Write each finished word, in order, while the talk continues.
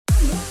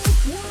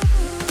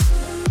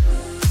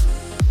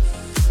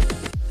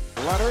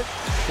Gobert,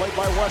 played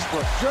by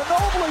Westbrook.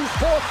 Ginobili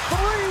for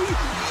three.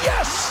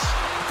 Yes!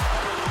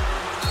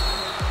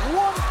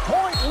 1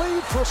 point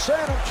lead for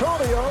San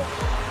Antonio.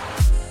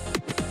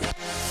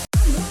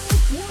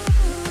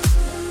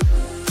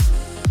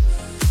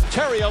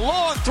 Terry, a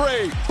long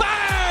three.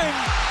 Bang!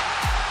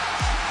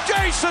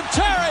 Jason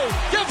Terry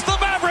gives the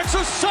Mavericks a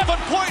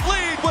 7-point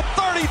lead with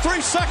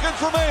 33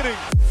 seconds remaining.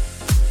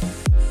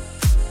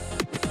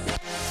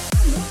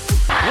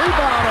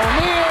 Rebound,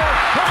 O'Neal,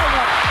 coming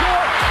up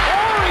short.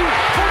 Ori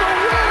for the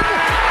win.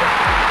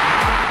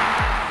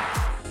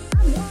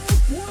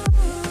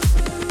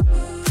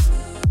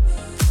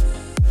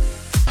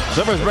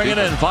 Simmons bringing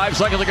in 5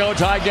 seconds to go.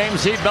 Tie game.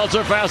 Seatbelts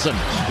are fastened.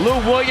 Lou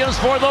Williams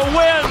for the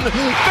win.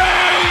 Bingo!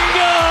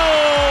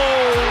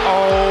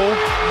 Oh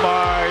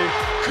my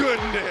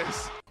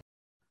goodness.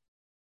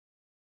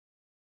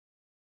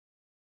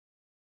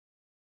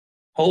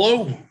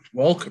 Hello,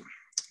 welcome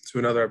to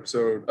another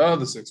episode of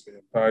the Six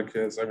Man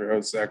Podcast. I'm your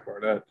host, Zach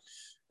Barnett.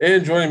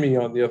 And joining me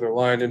on the other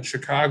line in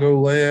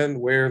Chicagoland,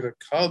 where the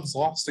Cubs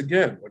lost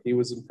again when he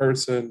was in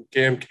person,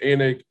 Cam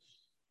Koenig.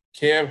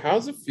 Cam,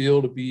 how's it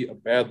feel to be a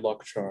bad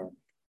luck charm?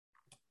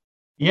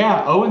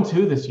 Yeah,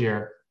 0-2 this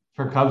year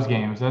for Cubs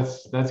games.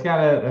 That's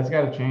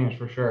gotta change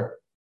for sure.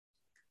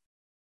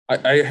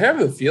 I have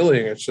a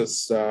feeling it's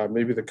just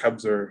maybe the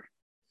Cubs are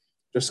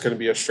just going to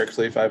be a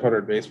strictly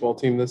 500 baseball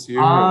team this year.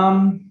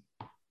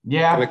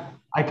 Yeah,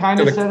 I kind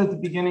of said at the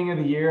beginning of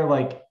the year,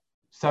 like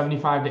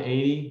 75 to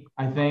 80,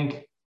 I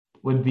think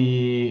would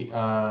be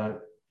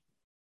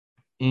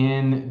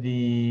in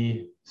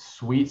the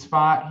sweet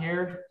spot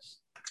here.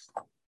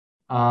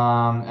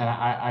 And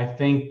I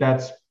think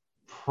that's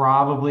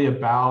probably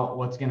about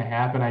what's going to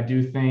happen. I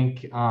do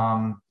think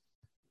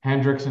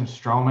Hendricks and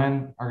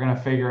Stroman are going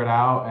to figure it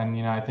out. And,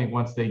 I think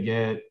once they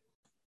get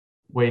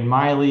Wade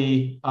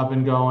Miley up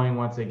and going,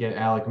 once they get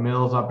Alec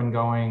Mills up and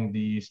going,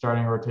 the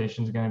starting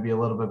rotation is going to be a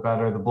little bit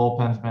better. The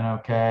bullpen's been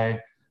okay.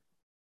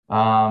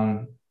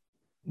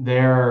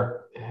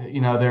 They're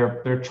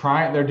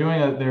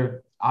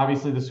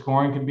obviously the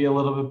scoring could be a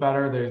little bit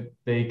better.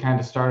 They kind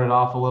of started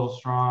off a little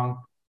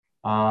strong.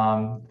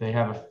 They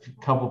have a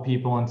couple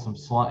people in some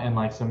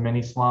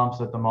mini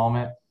slumps at the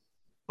moment,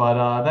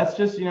 but that's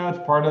just, it's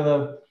part of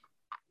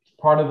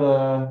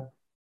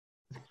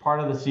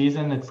the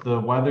season. It's the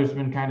weather's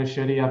been kind of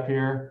shitty up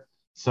here,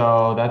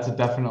 so that's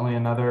definitely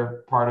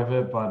another part of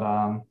it. But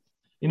I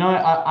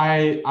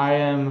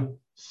am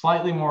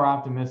slightly more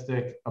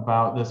optimistic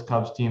about this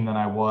Cubs team than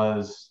I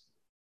was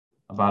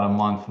about a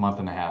month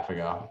and a half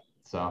ago.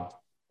 So.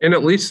 And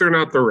at least they're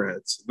not the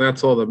Reds.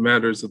 That's all that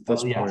matters at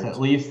this point. Yes, at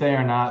least they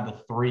are not the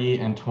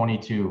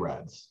 3-22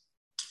 Reds.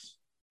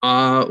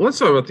 Let's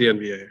talk about the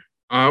NBA.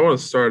 I want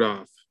to start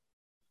off.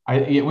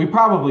 We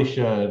probably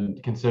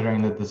should,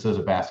 considering that this is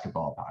a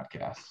basketball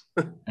podcast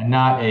and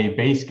not a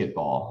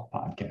basketball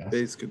podcast.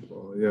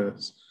 Basketball,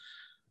 yes.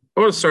 I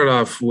want to start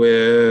off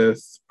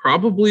with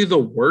probably the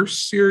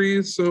worst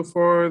series so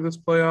far this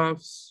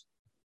playoffs.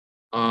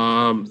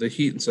 The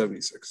Heat and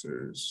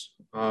 76ers.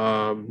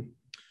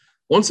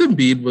 Once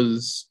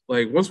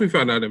we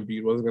found out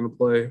Embiid wasn't going to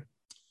play,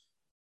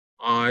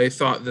 I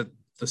thought that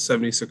the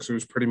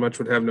 76ers pretty much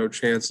would have no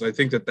chance. And I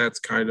think that that's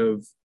kind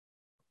of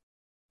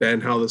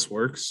been how this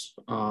works.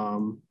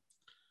 But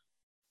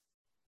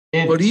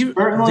even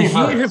the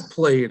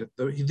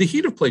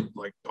Heat have played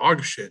like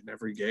dog shit in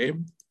every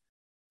game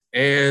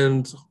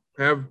and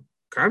have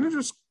kind of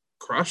just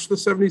crushed the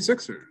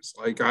 76ers.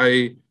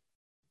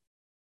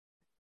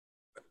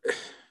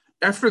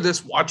 After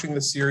this, watching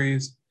the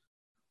series,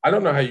 I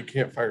don't know how you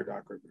can't fire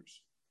Doc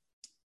Rivers.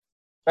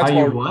 That's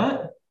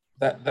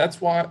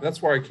why I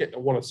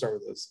want to start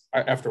with this.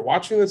 After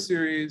watching the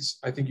series,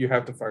 I think you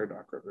have to fire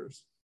Doc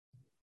Rivers.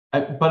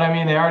 But I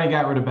mean, they already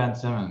got rid of Ben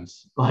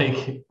Simmons.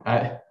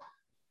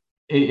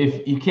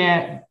 If you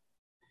can't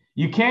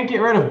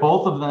get rid of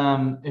both of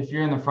them if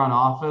you're in the front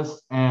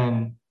office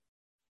and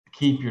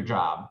keep your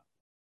job.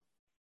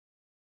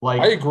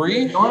 I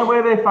agree. The only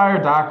way they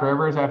fire Doc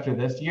Rivers after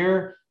this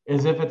year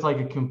is if it's like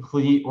a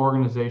complete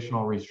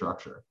organizational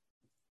restructure.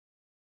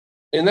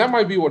 And that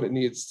might be what it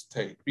needs to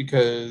take,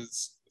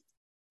 because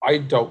I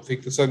don't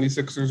think the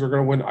 76ers are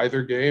going to win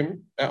either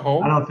game at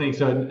home. I don't think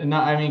so. No,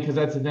 I mean, because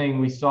that's the thing.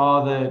 We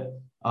saw that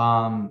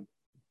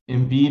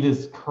Embiid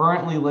is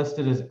currently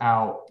listed as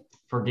out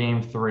for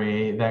game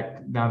 3.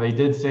 Now they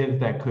did say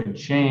that could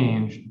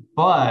change,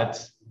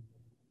 but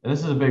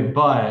this is a big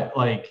but.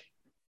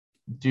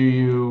 Do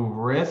you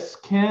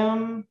risk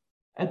him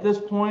at this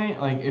point?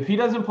 If he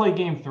doesn't play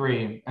game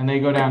 3 and they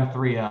go down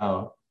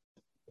 3-0,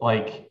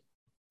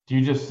 do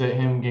you just sit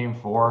him game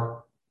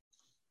 4?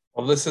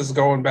 Well, this is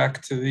going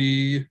back to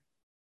the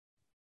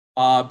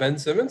Ben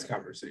Simmons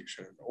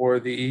conversation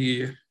or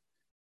the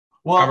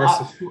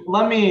conversation.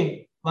 Let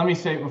me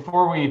say,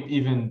 before we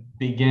even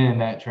begin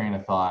that train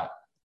of thought,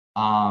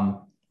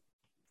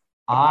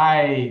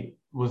 I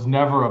was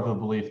never of the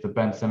belief that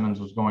Ben Simmons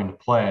was going to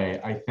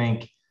play. I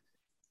think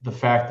the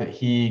fact that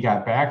he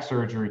got back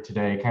surgery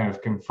today kind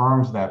of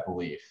confirms that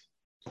belief.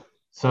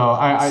 So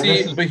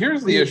but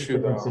here's the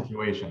issue, though.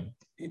 Situation.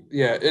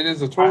 Yeah, it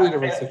is a totally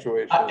different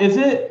situation. Is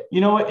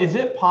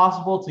it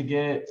possible to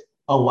get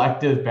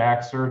elective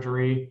back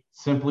surgery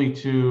simply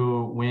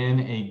to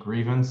win a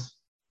grievance?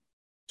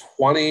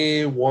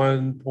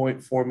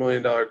 $21.4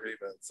 million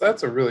grievance.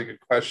 That's a really good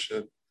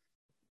question.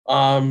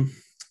 I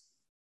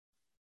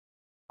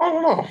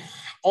don't know.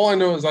 All I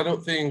know is I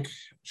don't think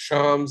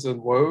Shams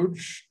and Woj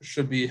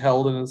should be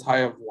held in as high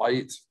of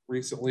light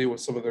recently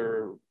with some of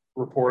their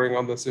reporting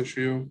on this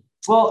issue.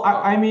 Well,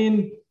 I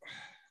mean,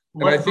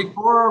 I think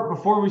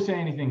before we say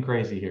anything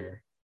crazy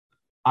here,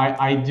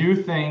 I do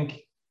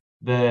think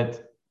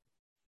that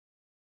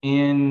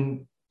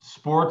in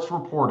sports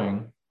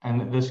reporting,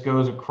 and this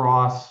goes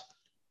across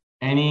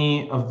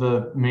any of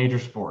the major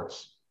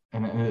sports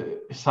and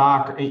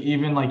soccer,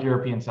 even like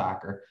European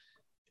soccer,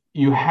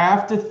 you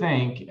have to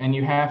think and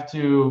you have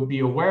to be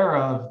aware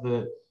of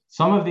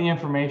some of the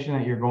information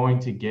that you're going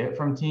to get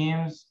from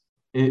teams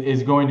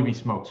is going to be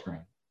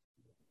smokescreen.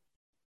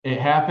 It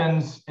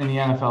happens in the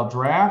NFL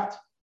draft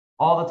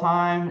all the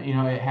time.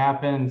 It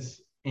happens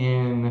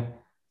in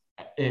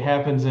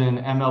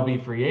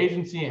MLB free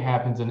agency. It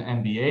happens in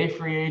NBA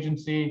free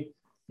agency.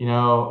 It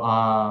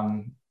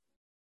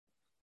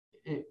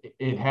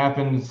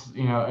happens.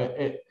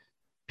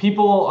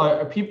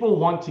 People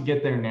want to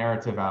get their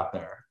narrative out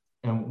there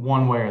in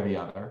one way or the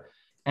other,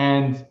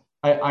 and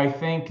I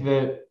think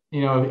that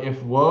if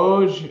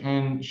Woj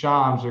and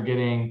Shams are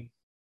getting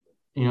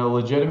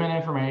legitimate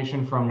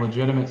information from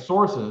legitimate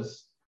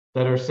sources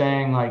that are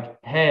saying like,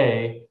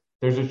 hey,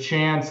 there's a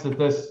chance that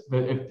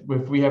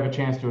if we have a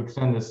chance to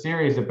extend this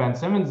series that Ben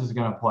Simmons is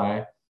going to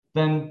play,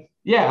 then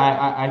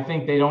yeah, I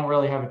think they don't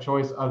really have a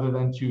choice other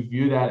than to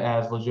view that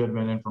as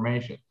legitimate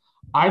information.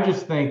 I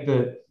just think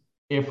that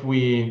if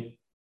we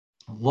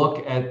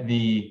look at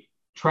the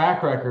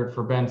track record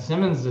for Ben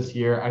Simmons this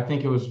year, I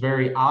think it was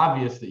very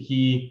obvious that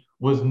he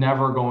was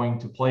never going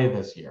to play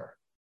this year.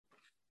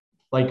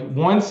 Like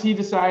once he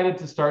decided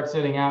to start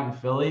sitting out in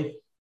Philly,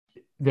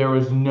 there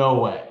was no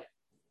way.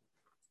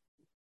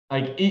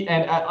 Like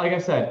I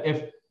said,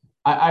 if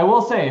I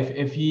will say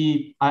if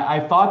he, I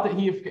thought that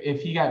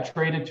if he got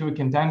traded to a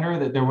contender,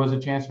 that there was a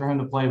chance for him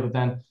to play. But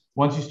then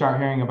once you start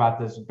hearing about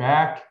this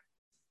back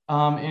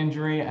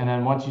injury, and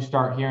then once you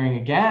start hearing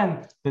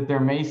again that there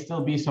may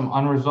still be some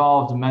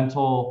unresolved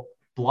mental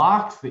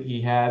blocks that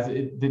he has,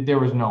 there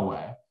was no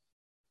way.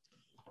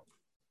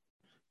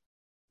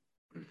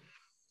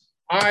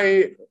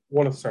 I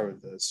want to start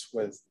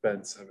with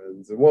Ben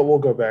Simmons, and we'll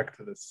go back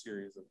to this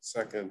series in a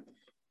second.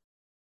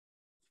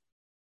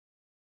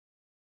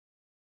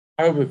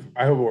 I hope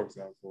it works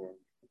out for him,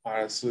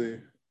 honestly,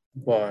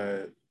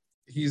 but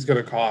he's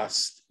going to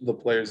cost the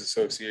Players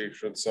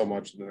Association so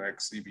much in the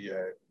next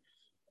CBA,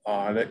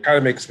 and it kind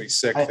of makes me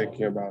sick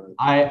thinking about it.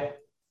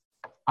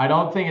 I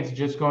don't think it's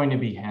just going to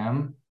be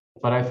him,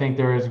 but I think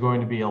there is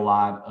going to be a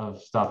lot of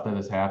stuff that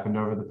has happened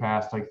over the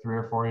past like 3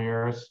 or 4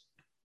 years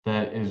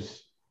that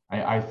is.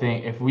 I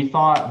think if we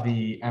thought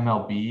the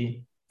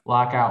MLB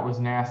lockout was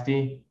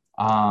nasty,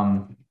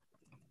 I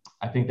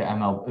think the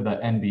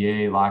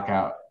NBA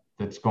lockout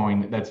that's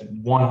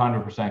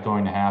 100%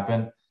 going to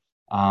happen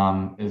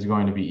is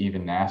going to be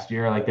even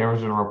nastier. Like there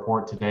was a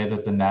report today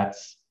that the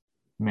Nets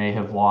may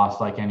have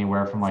lost like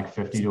anywhere from like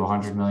 $50 to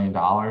 $100 million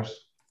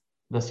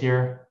this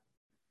year.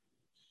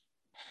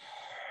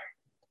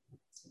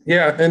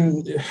 Yeah,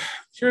 and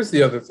here's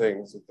the other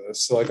things with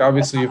this. So, like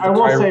obviously, I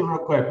will say real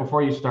quick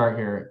before you start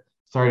here.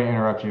 Sorry to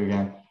interrupt you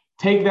again.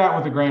 Take that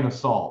with a grain of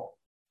salt,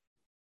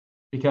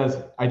 because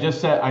I just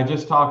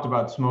talked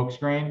about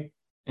smokescreen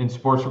in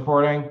sports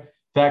reporting.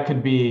 That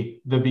could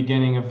be the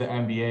beginning of the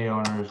NBA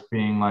owners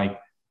being like,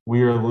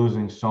 "We are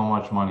losing so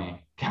much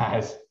money,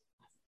 guys."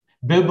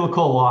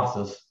 Biblical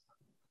losses.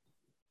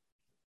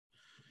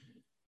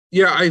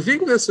 Yeah, I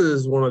think this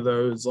is one of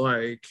those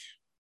like,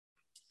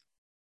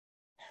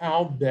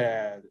 how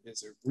bad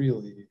is it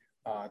really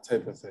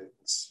type of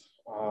things.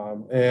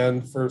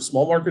 And for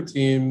small market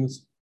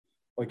teams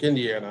like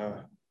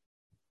Indiana,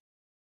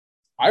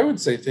 I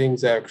would say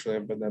things actually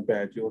haven't been that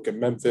bad. You look at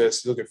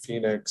Memphis, you look at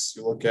Phoenix,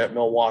 you look at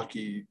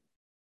Milwaukee.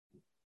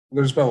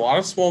 There's been a lot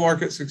of small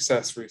market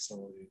success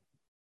recently.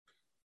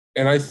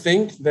 And I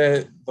think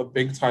that the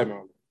big time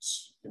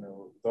owners,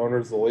 the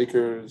owners of the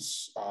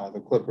Lakers, the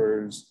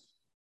Clippers,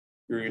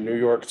 your New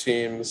York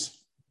teams,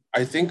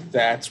 I think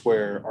that's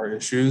where our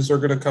issues are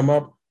going to come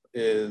up,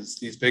 is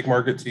these big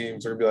market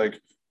teams are going to be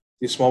like,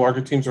 these small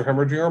market teams are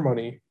hemorrhaging our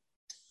money.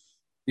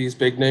 These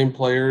big name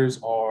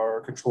players are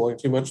controlling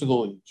too much of the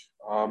league.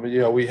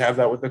 We have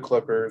that with the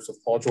Clippers,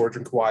 with Paul George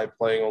and Kawhi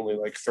playing only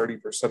like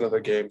 30% of the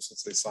games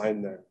since they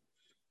signed there.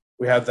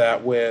 We have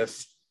that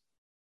with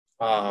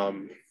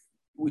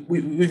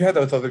we've had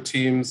that with other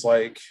teams,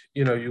 like,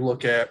 you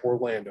look at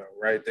Orlando,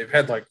 right? They've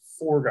had like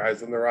 4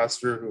 guys on their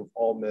roster who have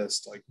all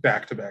missed like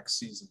back-to-back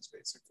seasons,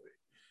 basically.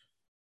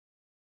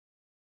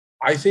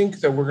 I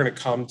think that we're going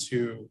to come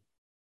to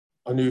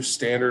a new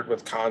standard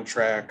with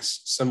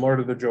contracts similar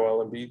to the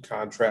Joel Embiid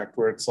contract,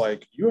 where it's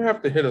like you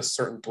have to hit a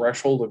certain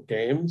threshold of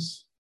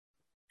games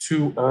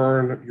to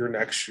earn your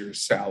next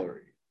year's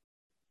salary.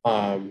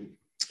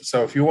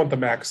 So if you want the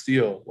max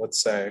deal,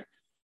 let's say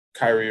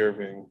Kyrie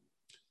Irving,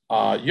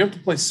 you have to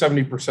play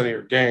 70% of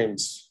your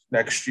games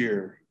next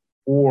year,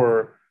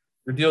 or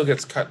your deal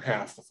gets cut in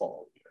half the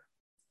following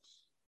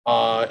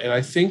year. And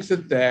I think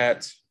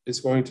that is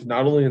going to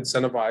not only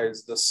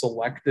incentivize the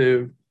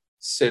selective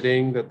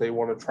sitting that they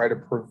want to try to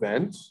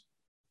prevent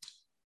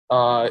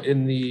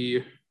in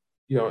the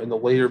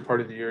later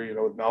part of the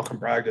year, with Malcolm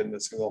Brogdon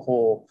missing the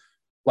whole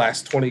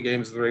last 20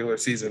 games of the regular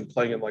season,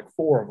 playing in like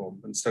 4 of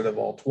them instead of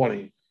all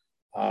 20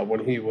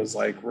 when he was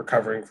like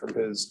recovering from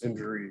his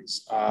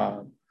injuries.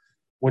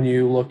 When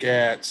you look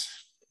at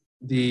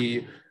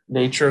the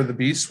nature of the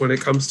beast when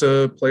it comes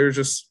to players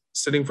just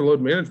sitting for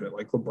load management,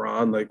 like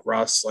LeBron, like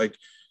Russ, like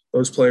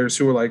those players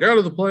who are like out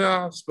of the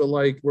playoffs, but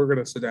like we're going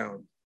to sit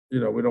down. We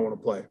don't want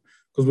to play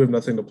because we have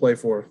nothing to play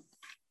for.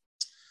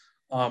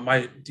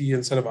 Might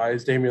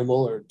de-incentivize Damian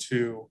Lillard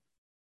to,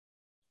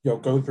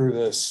 go through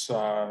this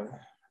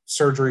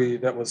surgery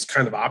that was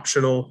kind of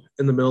optional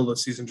in the middle of the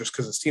season just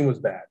because his team was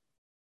bad.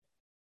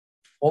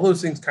 All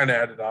those things kind of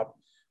added up.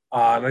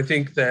 And I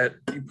think that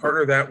you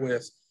partner that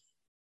with,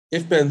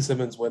 if Ben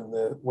Simmons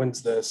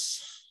wins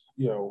this,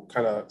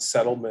 kind of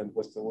settlement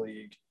with the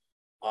league,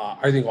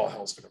 I think all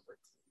hell's going to break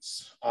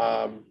loose.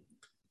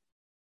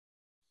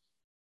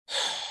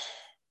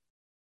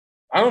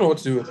 I don't know what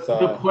to do with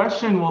the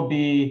question will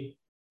be,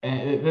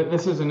 and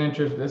this is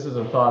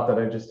a thought that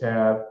I just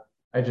had.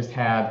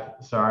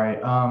 Sorry.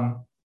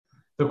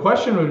 The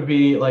question would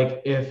be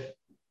like, if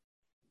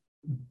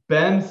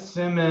Ben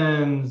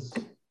Simmons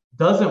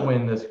doesn't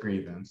win this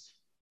grievance,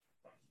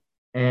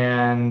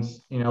 and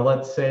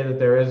let's say that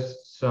there is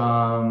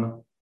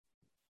some,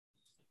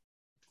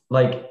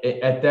 like,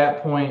 at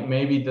that point,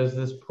 maybe does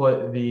this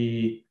put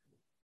the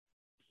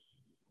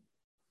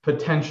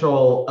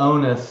potential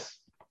onus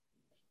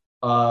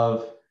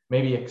of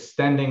maybe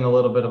extending a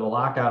little bit of a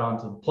lockout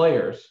onto the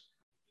players,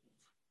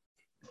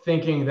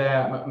 thinking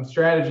that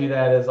strategy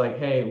that is like,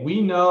 hey,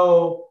 we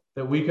know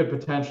that we could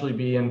potentially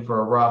be in for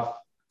a rough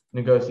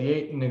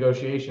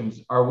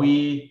negotiations. Are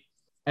we?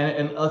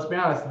 And let's be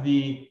honest,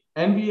 the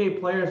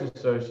NBA Players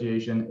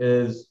Association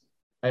is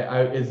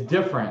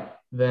different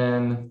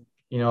than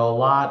a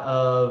lot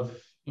of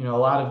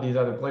these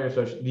other players.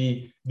 So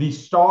the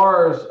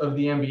stars of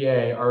the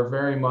NBA are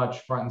very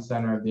much front and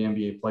center of the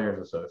NBA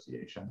Players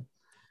Association.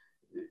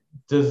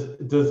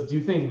 Do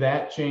you think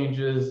that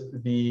changes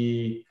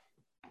the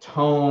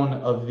tone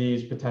of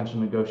these potential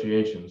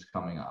negotiations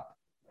coming up?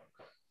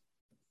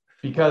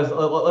 Because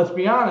let's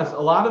be honest,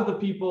 a lot of the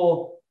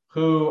people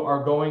who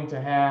are going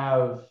to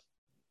have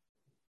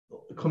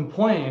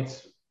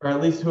complaints, or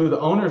at least who the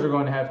owners are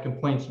going to have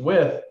complaints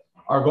with,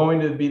 are going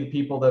to be the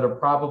people that are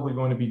probably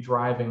going to be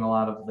driving a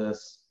lot of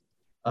this,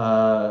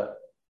 a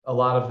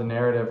lot of the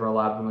narrative or a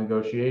lot of the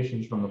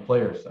negotiations from the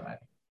player side.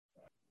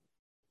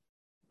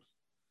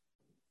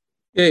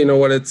 Yeah, you know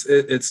what?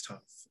 It's tough.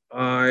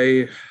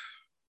 I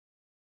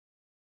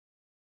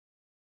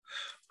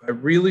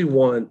really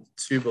want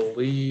to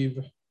believe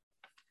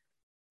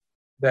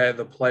that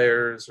the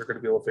players are going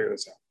to be able to figure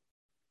this out.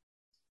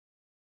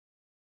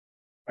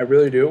 I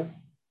really do.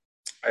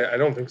 I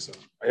don't think so.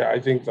 I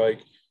think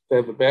like they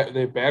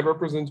have bad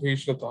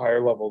representation at the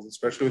higher levels,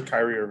 especially with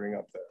Kyrie Irving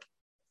up there.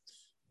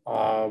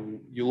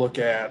 You look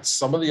at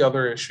some of the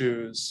other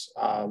issues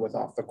with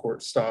off the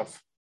court stuff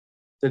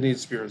that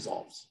needs to be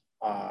resolved.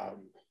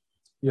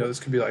 This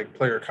could be like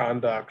player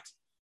conduct.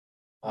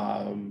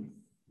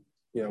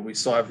 We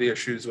still have the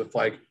issues with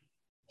like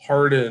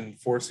Harden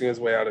forcing his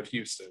way out of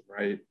Houston,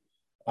 right?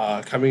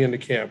 Coming into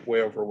camp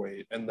way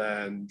overweight and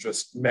then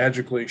just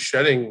magically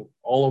shedding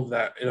all of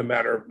that in a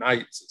matter of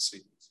nights, it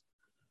seems.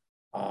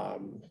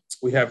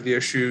 We have the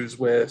issues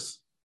with,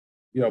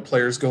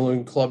 players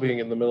going clubbing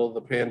in the middle of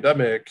the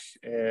pandemic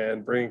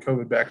and bringing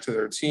COVID back to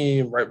their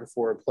team right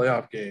before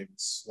playoff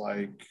games,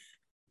 like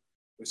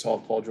we saw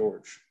with Paul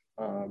George.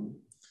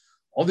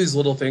 All these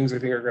little things I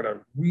think are going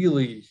to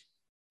really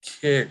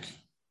kick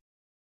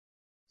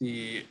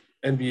the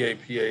NBA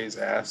PA's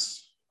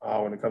ass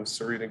when it comes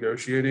to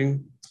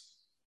renegotiating.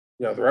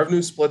 The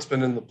revenue split's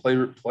been in the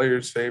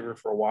players' favor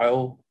for a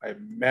while. I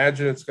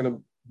imagine it's going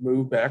to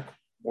move back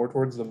more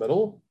towards the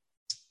middle.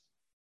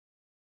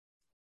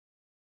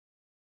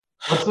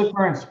 What's the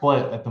current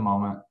split at the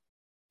moment?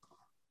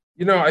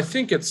 I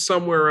think it's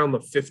somewhere around the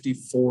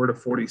 54 to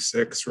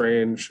 46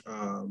 range.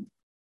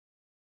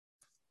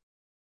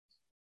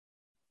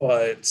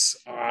 But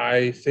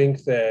I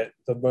think that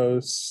the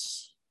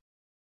most...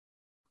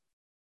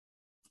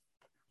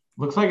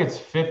 Looks like it's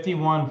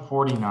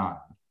 51-49.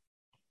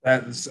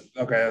 That's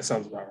okay. That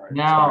sounds about right.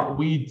 Now,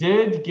 we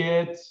did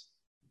get,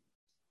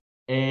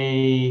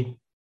 and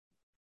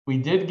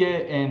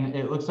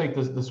it looks like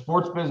the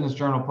Sports Business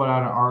Journal put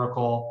out an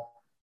article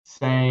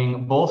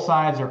saying both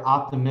sides are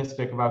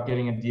optimistic about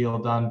getting a deal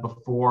done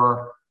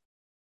before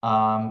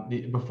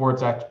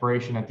its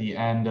expiration at the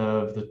end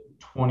of the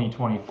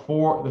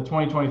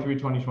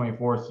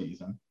 2023-2024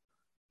 season.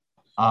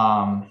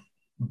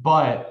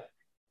 But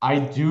I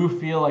do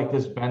feel like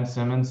this Ben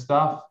Simmons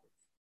stuff,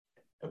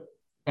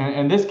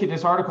 and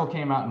this article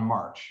came out in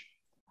March.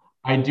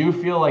 I do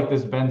feel like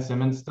this Ben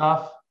Simmons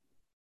stuff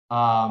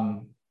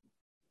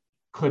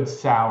could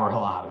sour a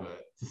lot of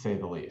it, to say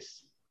the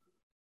least.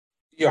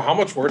 Yeah, how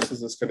much worse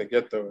is this going to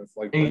get though? If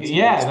like Ben Simmons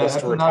Yeah, was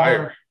that's to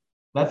retire?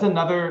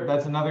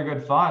 another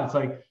good thought. It's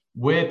like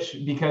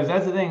because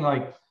that's the thing.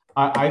 Like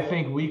I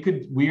think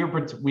we are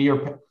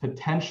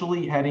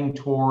potentially heading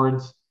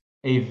towards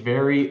a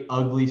very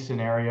ugly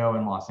scenario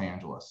in Los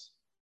Angeles.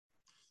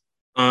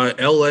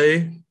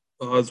 LA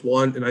is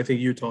one, and I think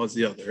Utah is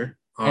the other.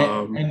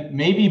 And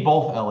maybe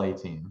both LA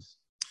teams.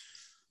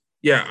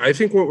 Yeah, I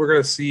think what we're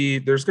going to see,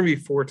 there's going to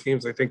be 4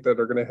 teams, I think, that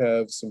are going to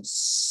have some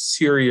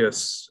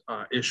serious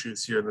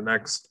issues here in the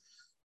next,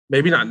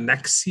 maybe not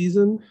next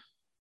season,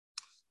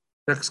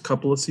 next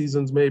couple of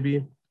seasons,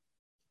 maybe.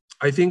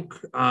 I think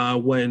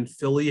when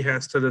Philly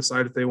has to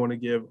decide if they want to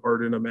give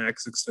Harden a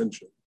max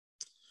extension,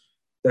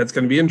 that's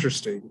going to be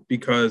interesting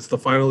because the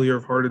final year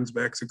of Harden's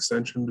max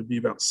extension would be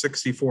about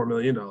 $64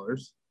 million,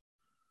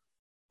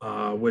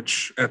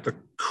 which at the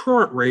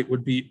current rate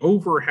would be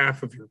over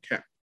half of your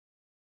cap.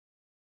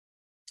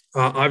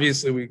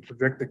 Obviously, we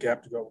project the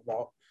cap to go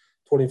about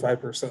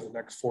 25% in the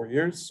next 4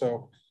 years.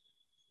 So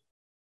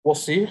we'll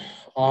see.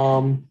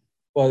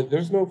 But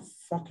there's no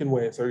fucking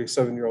way a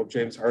 37-year-old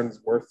James Harden's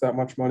worth that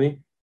much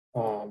money.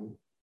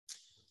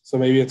 So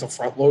maybe it's a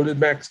front-loaded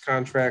max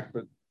contract,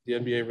 but the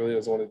NBA really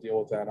doesn't want to deal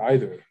with that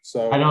either.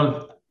 So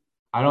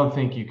I don't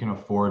think you can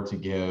afford to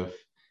give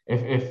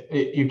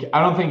I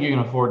don't think you can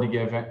afford to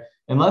give it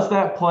unless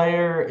that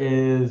player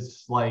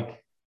is like.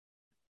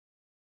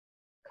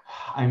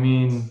 I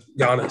mean,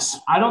 Giannis.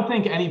 I don't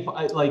think any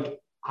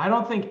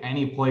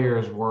player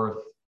is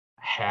worth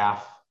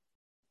half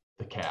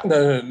the cap.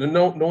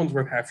 No one's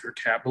worth half your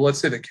cap. But let's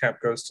say the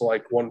cap goes to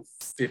like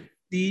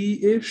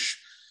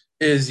 150-ish.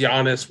 Is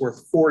Giannis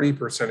worth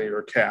 40% of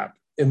your cap?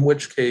 In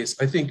which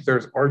case, I think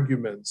there's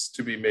arguments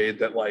to be made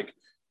that like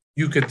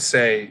you could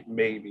say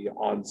maybe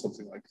on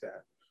something like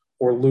that,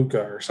 or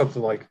Luka or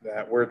something like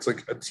that, where it's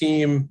like a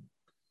team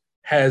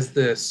has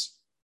this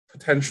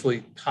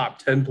potentially top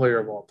 10 player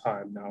of all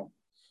time. Now,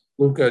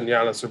 Luka and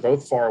Giannis are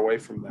both far away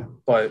from that,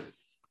 but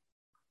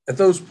at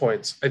those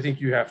points, I think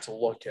you have to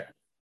look at.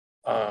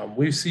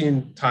 We've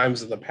seen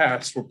times in the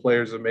past where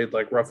players have made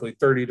like roughly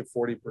 30 to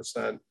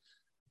 40%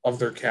 of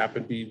their cap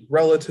and be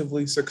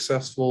relatively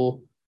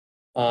successful.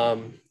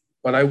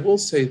 But I will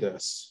say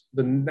this,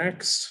 the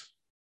next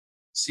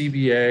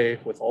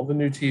CBA with all the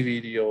new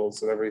TV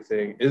deals and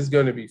everything is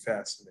going to be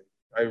fascinating.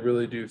 I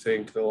really do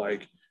think that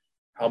like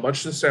how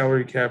much the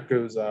salary cap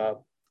goes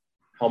up,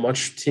 how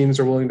much teams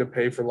are willing to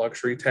pay for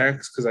luxury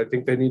tax, because I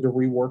think they need to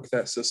rework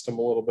that system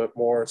a little bit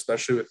more,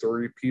 especially with the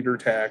repeater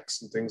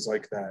tax and things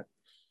like that.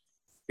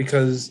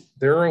 Because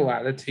there are a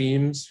lot of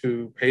teams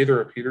who pay the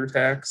repeater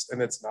tax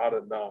and it's not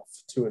enough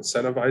to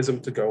incentivize them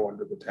to go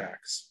under the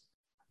tax.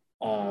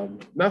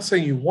 Not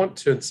saying you want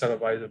to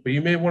incentivize it, but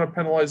you may want to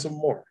penalize them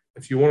more.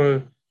 If you want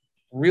to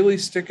really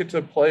stick it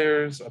to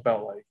players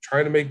about like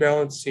trying to make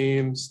balanced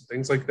teams,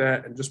 things like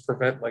that, and just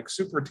prevent like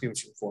super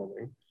teams from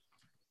forming,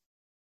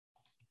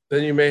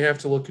 then you may have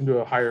to look into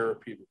a higher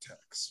repeater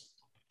tax.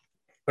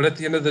 But at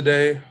the end of the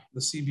day, the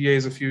CBA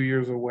is a few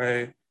years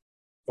away,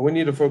 and we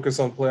need to focus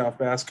on playoff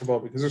basketball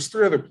because there's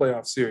 3 other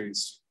playoff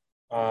series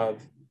that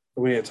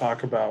we need to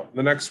talk about.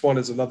 The next one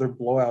is another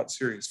blowout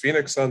series,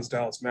 Phoenix Suns,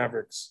 Dallas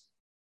Mavericks.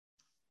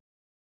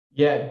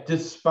 Yeah,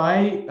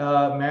 despite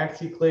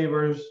Maxi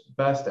Kleber's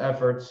best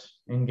efforts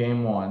in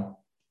game 1,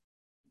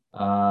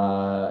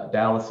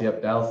 Dallas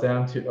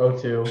down to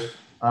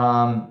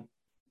 0-2.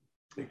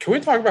 Can we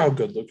talk about how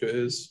good Luka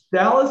is?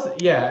 Dallas,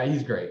 yeah,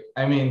 he's great.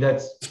 I mean,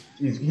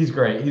 he's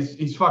great.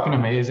 He's fucking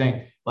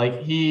amazing.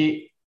 Like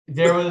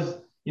there was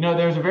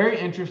a very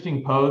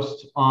interesting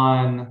post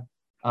on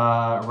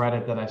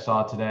Reddit that I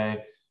saw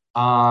today.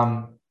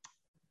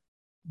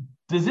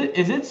 Is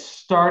it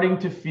starting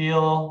to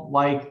feel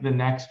like the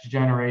next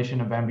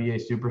generation of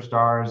NBA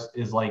superstars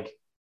is like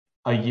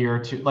a year or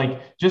two,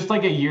 like just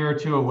like a year or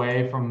two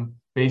away from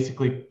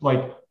basically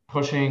like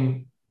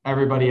pushing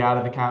everybody out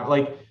of the count?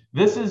 Like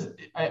this is,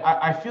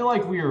 I feel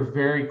like we are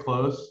very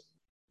close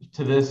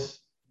to this,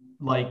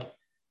 like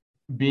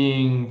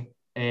being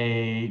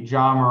a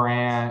Ja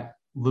Morant,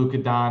 Luka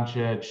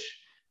Doncic,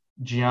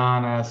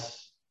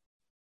 Giannis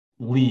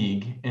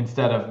league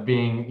instead of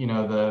being,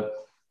 the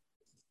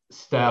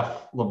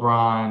Steph,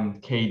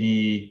 LeBron,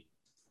 KD.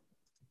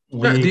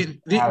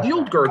 The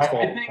old guards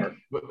fall apart. I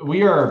think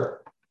we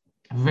are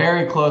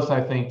very close, I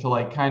think, to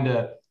like kind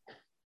of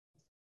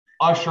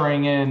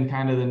ushering in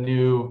kind of the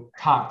new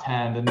top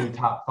 10, the new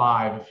top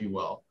 5, if you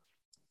will.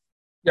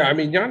 Yeah, I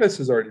mean, Giannis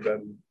has already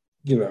been,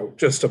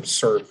 just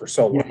absurd for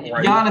so long,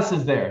 right? Giannis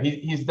is there.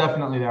 He's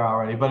definitely there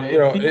already. But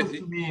it feels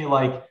to me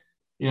like,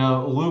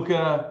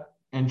 Luka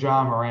and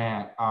Ja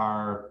Morant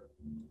are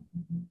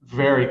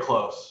very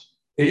close.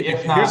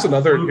 Here's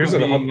another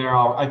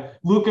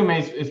Luka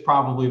is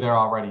probably there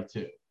already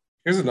too.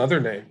 Here's another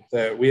name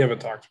that we haven't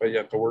talked about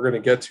yet, but we're going to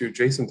get to.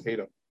 Jason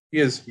Tatum.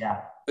 He's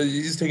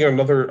taking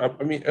another.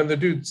 I mean, and the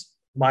dude's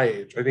my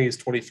age. I think he's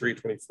 23,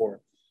 24.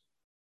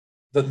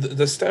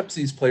 the steps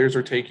these players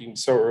are taking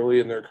so early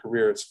in their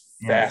career is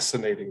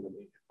fascinating to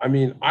me. I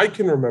mean, I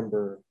can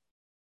remember,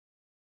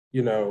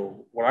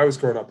 when I was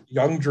growing up,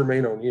 young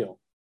Jermaine O'Neal,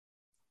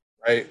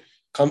 right,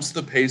 comes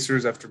to the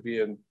Pacers after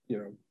being,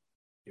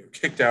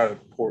 kicked out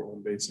of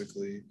Portland,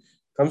 basically.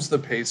 Comes to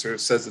the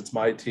Pacers, says it's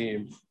my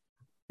team.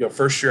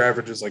 First year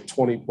averages like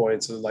 20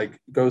 points and like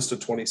goes to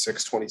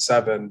 26,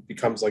 27,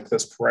 becomes like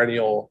this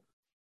perennial,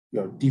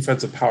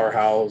 defensive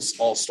powerhouse,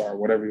 all-star,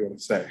 whatever you want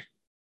to say.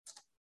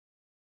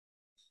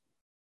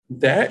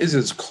 That is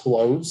as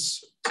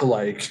close to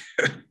like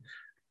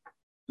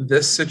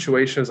this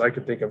situation as I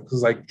could think of,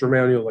 because like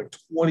Jermaine O'Neal was like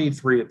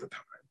 23 at the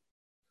time.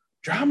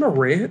 Ja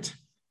Morant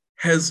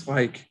has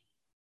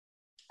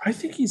I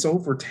think he's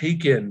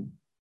overtaken.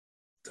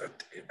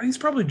 He's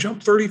probably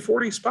jumped 30,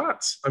 40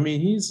 spots. I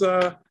mean, he's,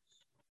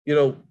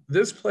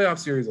 this playoff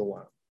series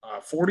alone,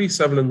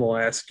 47 in the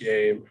last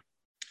game.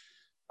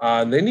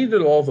 And they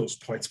needed all those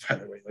points, by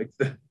the way. Like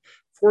the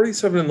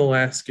 47 in the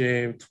last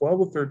game,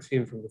 12 of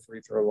 13 from the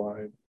free throw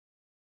line.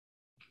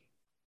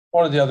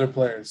 One of the other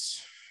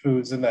players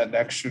who's in that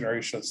next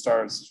generation of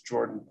stars is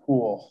Jordan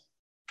Poole.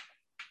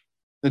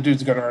 The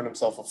dude's going to earn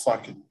himself a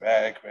fucking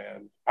bag,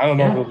 man. I don't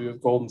know if he'll be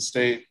with Golden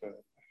State,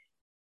 but.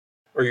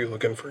 Are you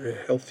looking for a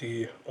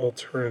healthy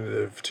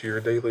alternative to your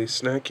daily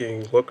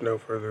snacking? Look no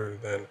further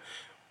than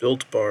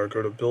Built Bar.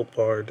 Go to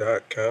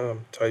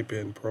BuiltBar.com. Type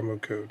in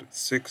promo code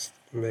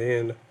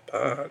 6ManPod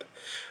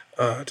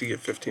to get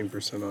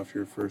 15% off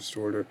your first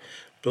order.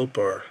 Built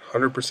Bar,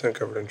 100%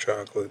 covered in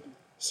chocolate.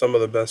 Some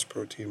of the best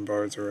protein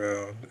bars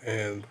around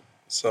and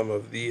some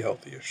of the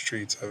healthiest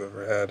treats I've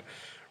ever had.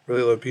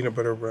 Really love peanut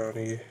butter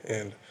brownie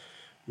and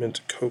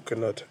mint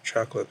coconut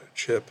chocolate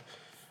chip.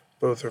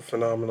 Both are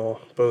phenomenal.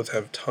 Both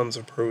have tons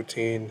of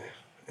protein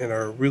and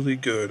are a really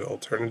good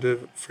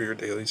alternative for your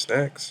daily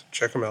snacks.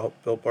 Check them out,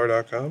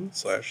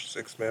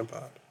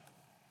 BuiltBar.com/6ManPod.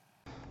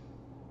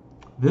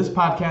 This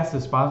podcast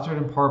is sponsored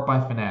in part by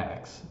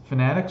Fanatics.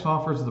 Fanatics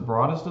offers the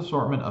broadest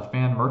assortment of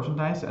fan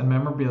merchandise and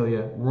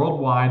memorabilia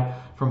worldwide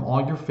from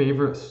all your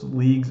favorite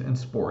leagues and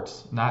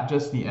sports. Not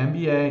just the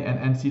NBA and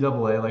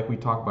NCAA like we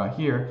talk about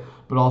here,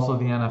 but also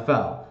the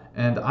NFL.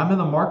 And I'm in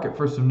the market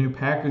for some new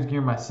Packers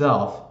gear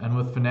myself, and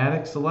with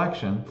Fanatics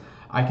selection,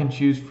 I can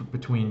choose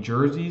between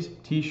jerseys,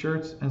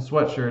 t-shirts, and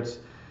sweatshirts,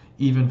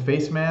 even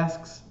face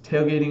masks,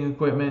 tailgating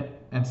equipment,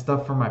 and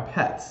stuff for my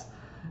pets.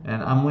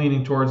 And I'm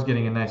leaning towards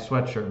getting a nice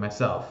sweatshirt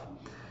myself.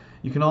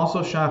 You can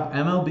also shop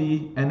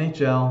MLB,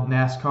 NHL,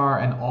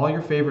 NASCAR, and all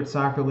your favorite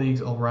soccer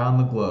leagues around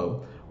the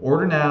globe.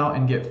 Order now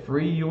and get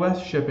free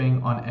U.S.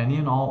 shipping on any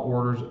and all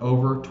orders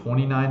over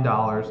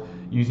 $29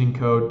 using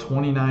code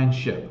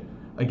 29SHIP.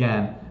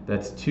 Again,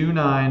 that's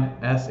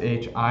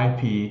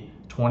 29SHIP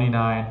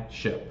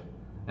 29SHIP.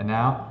 And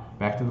now,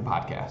 back to the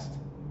podcast.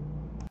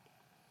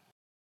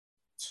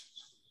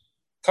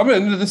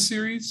 Coming into this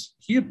series,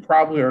 he had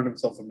probably earned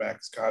himself a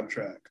max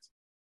contract.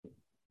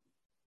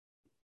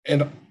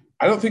 And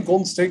I don't think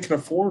Golden State can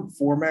afford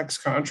 4 max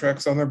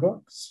contracts on their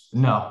books.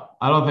 No,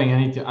 I don't think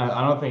any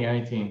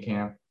team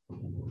can.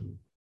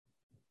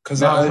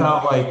 Because now it's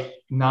not like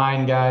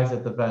 9 guys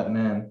at the vet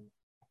min.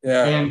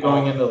 Yeah. And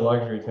going into the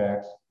luxury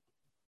tax.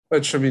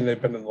 Which, I mean,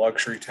 they've been in the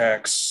luxury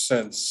tax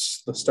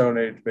since the Stone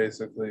Age,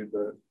 basically.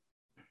 But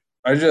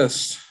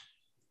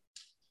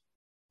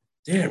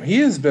damn, he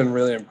has been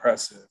really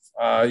impressive.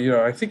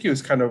 I think he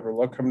was kind of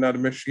overlooked coming out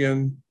of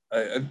Michigan.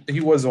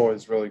 He was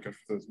always really good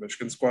for those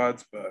Michigan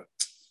squads. But,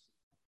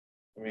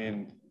 I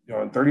mean,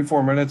 in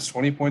 34 minutes,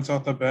 20 points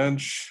off the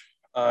bench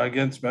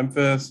against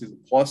Memphis. He's a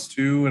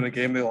 +2 in a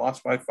game they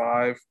lost by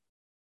 5.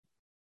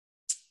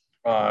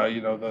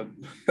 The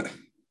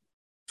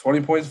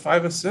 20 points,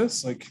 5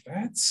 assists, like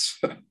that's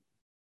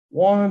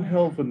one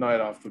hell of a night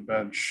off the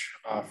bench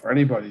for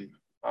anybody.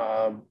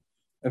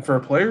 And for a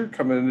player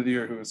coming into the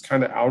year who was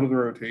kind of out of the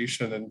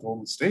rotation in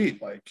Golden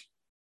State, like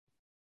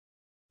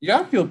you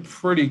got to feel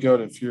pretty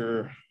good if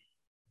you're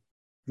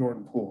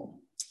Jordan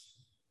Poole.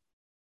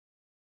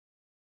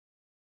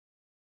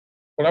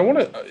 But I want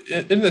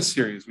to, in this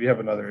series, we have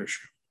another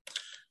issue.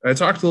 And I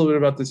talked a little bit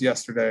about this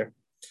yesterday.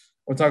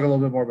 We'll talk a little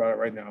bit more about it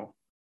right now.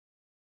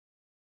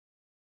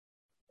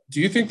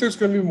 Do you think there's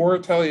going to be more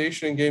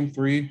retaliation in Game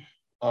 3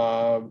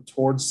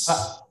 towards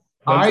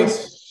I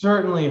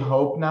certainly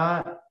hope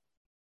not.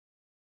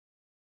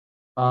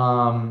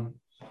 I'm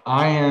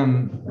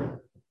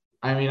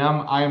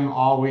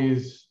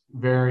always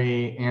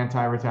very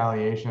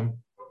anti-retaliation.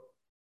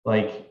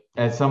 Like,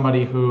 as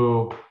somebody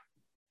who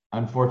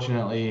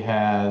unfortunately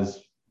has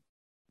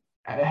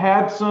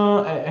had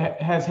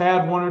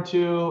 1 or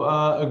 2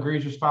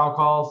 egregious foul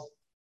calls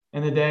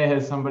in the day,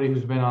 as somebody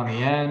who's been on the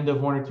end of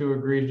 1 or 2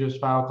 egregious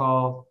foul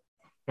calls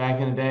back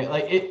in the day,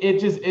 like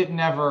it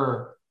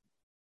never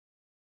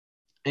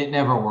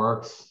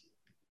works.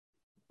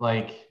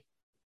 Like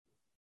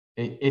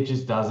it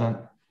just doesn't.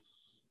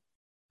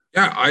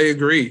 Yeah, I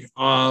agree.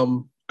 I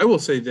will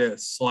say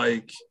this,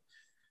 like,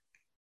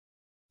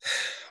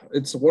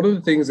 it's one of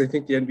the things I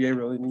think the NBA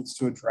really needs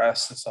to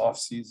address this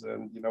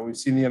offseason. We've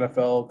seen the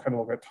NFL kind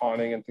of look at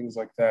taunting and things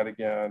like that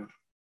again.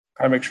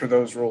 kind of make sure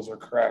those rules are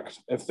correct.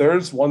 If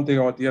there's one thing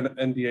I want the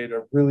NBA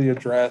to really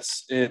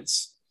address,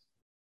 it's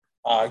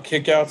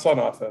kickouts on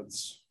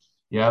offense.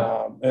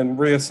 Yeah. And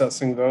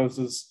reassessing those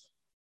as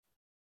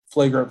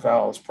flagrant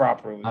fouls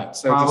properly.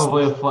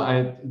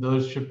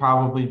 Those should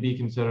probably be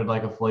considered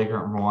like a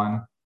flagrant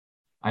one,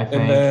 I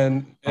think.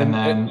 And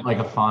then like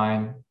a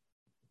fine.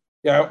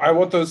 Yeah, I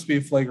want those to be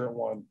a flagrant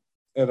one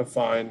and a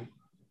fine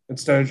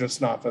instead of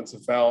just an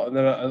offensive foul. And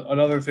then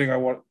another thing I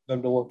want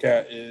them to look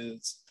at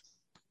is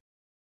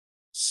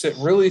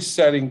really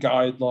setting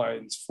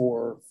guidelines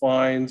for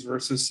fines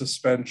versus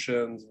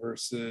suspensions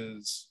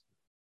versus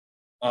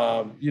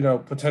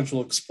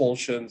potential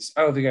expulsions.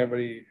 I don't think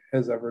anybody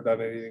has ever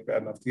done anything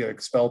bad enough to get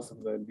expelled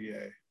from the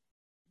NBA.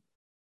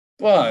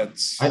 But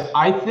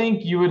I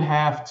think you would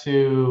have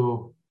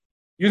to.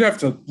 You'd have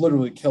to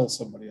literally kill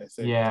somebody, I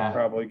think, to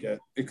probably get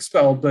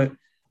expelled. But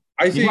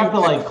you have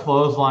to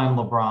clothesline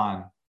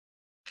LeBron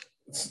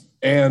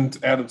and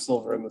Adam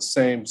Silver in the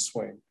same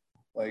swing.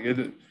 Like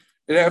it'd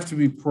have to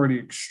be pretty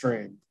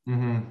extreme.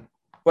 Mm-hmm.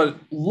 But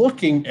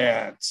looking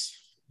at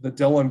the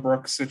Dillon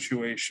Brooks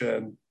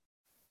situation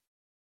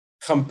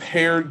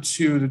compared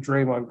to the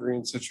Draymond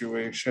Green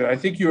situation, I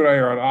think you and I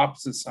are on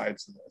opposite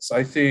sides of this.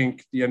 I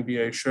think the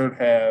NBA should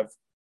have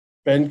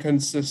been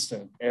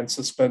consistent and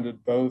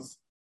suspended both.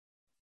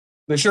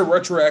 They should have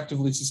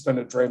retroactively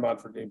suspended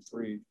Draymond for Game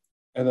 3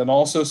 and then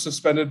also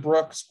suspended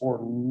Brooks or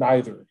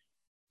neither.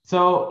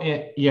 So,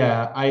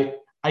 I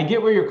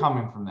get where you're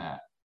coming from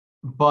that.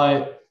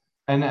 But,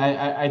 and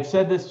I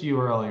said this to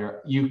you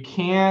earlier, you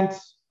can't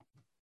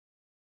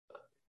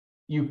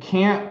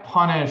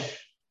punish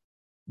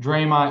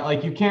Draymond,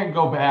 like you can't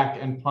go back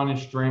and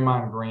punish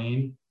Draymond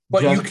Green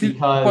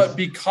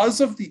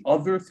because of the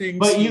other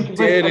things he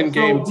did in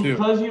Game 2.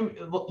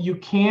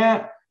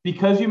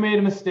 Because you made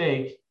a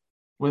mistake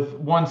with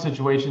one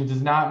situation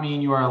does not mean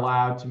you are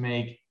allowed to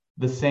make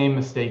the same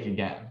mistake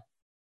again.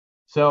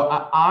 So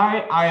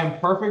I am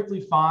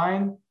perfectly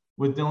fine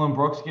with Dillon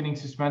Brooks getting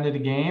suspended a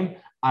game.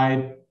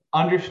 I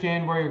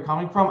understand where you're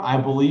coming from. I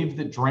believe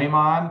that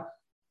Draymond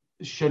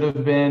should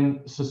have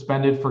been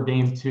suspended for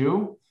Game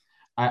 2.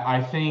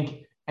 I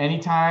think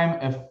anytime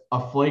if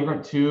a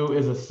flagrant 2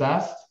 is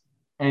assessed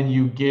and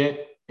you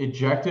get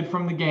ejected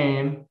from the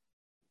game,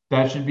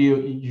 that should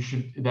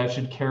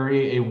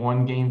carry a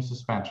 1-game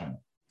suspension.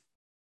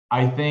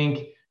 I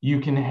think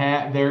you can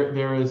have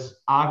there is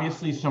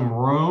obviously some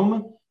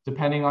room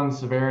depending on the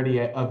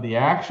severity of the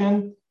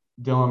action,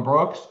 Dillon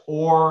Brooks,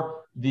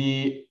 or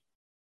a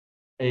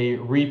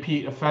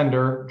repeat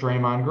offender,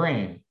 Draymond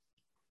Green.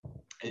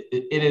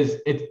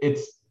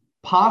 It's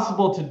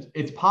possible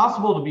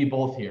to be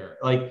both here.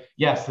 Like,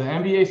 yes, the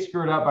NBA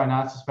screwed up by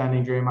not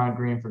suspending Draymond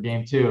Green for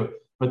Game 2,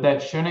 but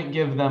that shouldn't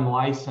give them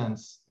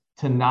license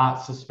to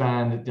not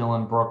suspend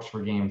Dillon Brooks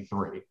for Game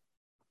 3.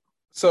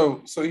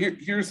 So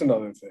here's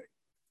another thing.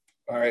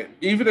 All right,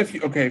 even if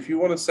you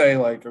want to say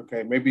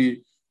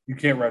maybe you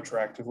can't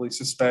retroactively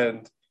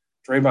suspend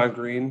Draymond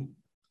Green,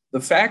 the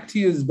fact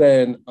he has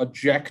been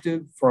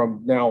ejected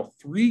from now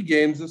 3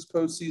 games this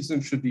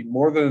postseason should be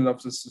more than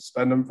enough to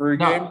suspend him for a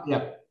game.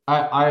 Yeah,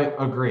 I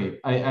agree.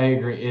 I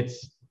agree.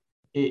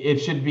 It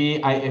should be.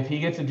 If he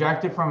gets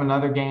ejected from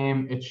another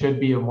game, it should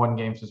be a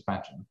 1-game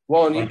suspension.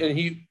 Well,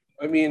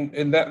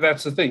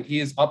 that's the thing. He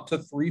is up to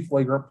 3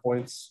 flagrant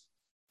points,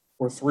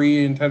 or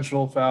 3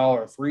 intentional foul,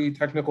 or 3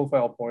 technical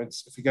foul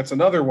points. If he gets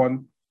another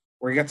one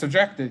where he gets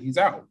ejected, he's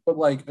out. But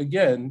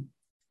again,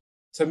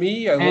 to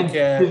me,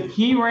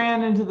 he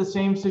ran into the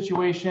same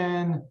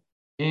situation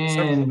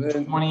in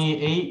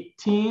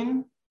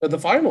 2018 at the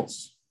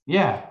finals.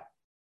 Yeah.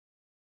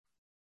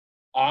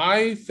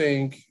 I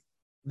think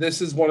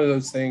this is one of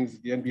those things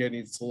the NBA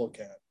needs to look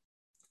at.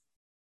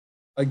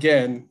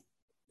 Again,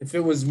 if it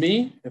was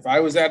me, if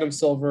I was Adam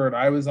Silver and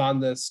I was on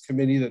this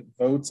committee that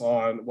votes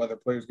on whether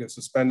players get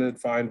suspended,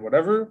 fined,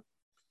 whatever,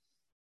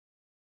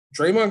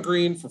 Draymond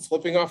Green for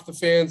flipping off the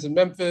fans in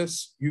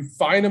Memphis, you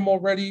fine him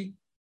already,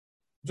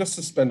 just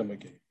suspend him a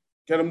game.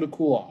 Get him to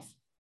cool off.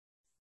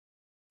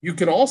 You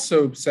can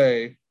also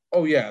say,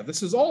 oh yeah,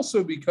 this is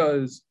also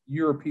because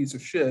you're a piece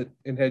of shit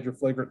and had your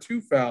flagrant 2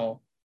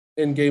 foul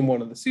in Game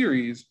 1 of the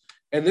series,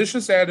 and this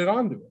just added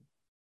on to it.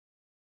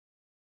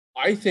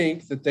 I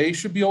think that they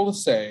should be able to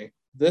say,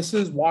 this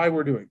is why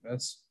we're doing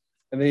this,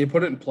 and then you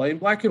put it in plain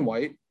black and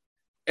white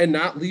and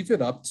not leave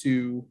it up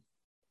to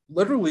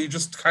literally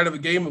just kind of a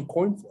game of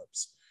coin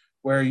flips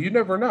where you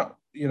never know.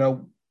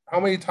 How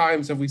many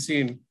times have we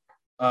seen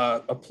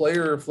a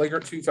player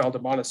flagrant 2 foul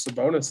Domantas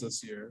Sabonis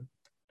this year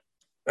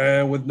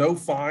and with no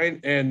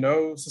fine and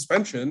no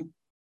suspension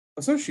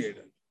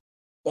associated?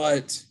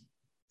 But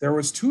there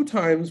was 2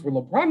 times where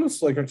LeBron was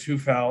flagrant 2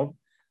 fouled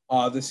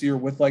this year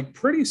with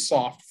pretty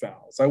soft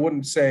fouls. I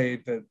wouldn't say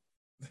that.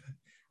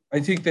 I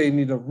think they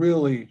need to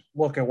really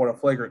look at what a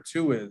flagrant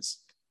 2 is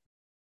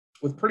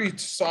with pretty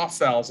soft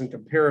fouls in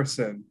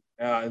comparison.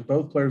 And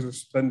both players are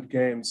suspended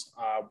games,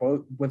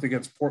 both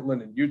against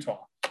Portland and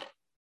Utah.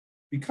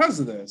 Because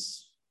of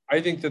this, I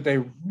think that they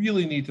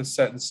really need to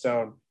set in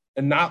stone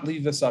and not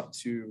leave this up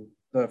to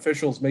the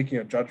officials making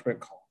a judgment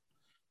call.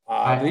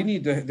 They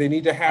need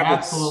to have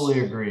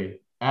absolutely agree.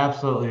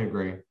 Absolutely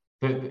agree.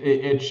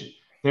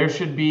 There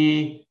should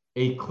be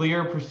a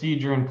clear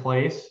procedure in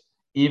place,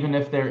 even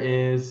if there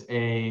is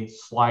a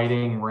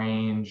sliding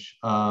range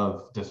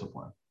of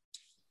discipline.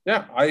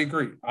 Yeah, I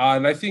agree.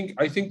 And I think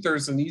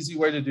there's an easy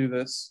way to do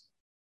this.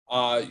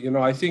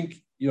 I think,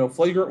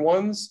 flagrant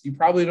ones, you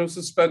probably don't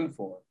suspend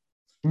for.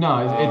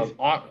 No, that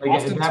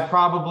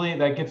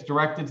gets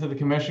directed to the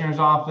commissioner's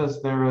office.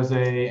 There is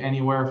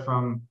anywhere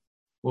from,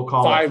 we'll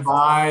call it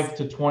 $5,000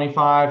 to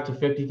 $25,000 to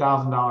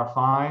 $50,000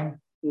 fine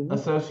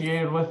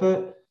associated with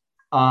it.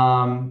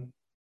 Go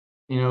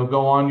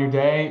on your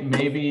day.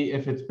 Maybe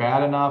if it's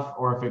bad enough,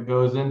 or if it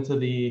goes into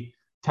the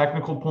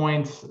technical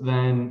points,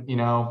 then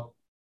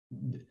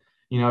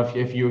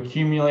if you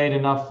accumulate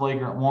enough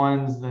flagrant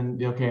ones, then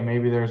okay,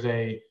 maybe there's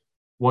a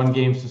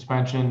 1-game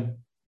suspension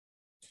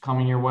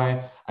coming your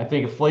way. I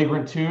think a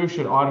flagrant two,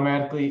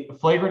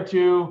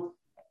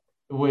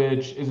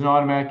 which is an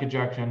automatic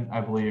ejection,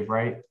 I believe,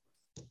 right?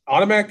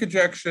 Automatic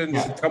ejection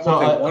should come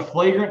so with a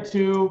flagrant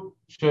two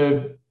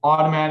should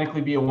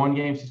automatically be a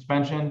 1-game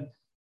suspension.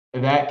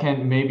 That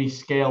can maybe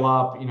scale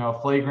up,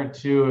 flagrant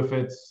two if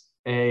it's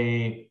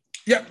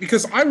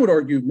because I would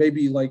argue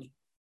maybe like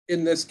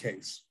in this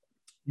case,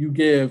 you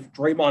give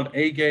Draymond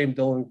a game,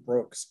 Dillon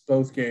Brooks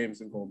both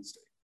games in Golden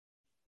State.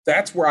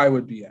 That's where I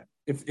would be at.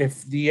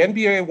 If the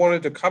NBA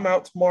wanted to come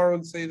out tomorrow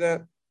and say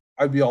that,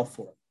 I'd be all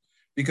for it.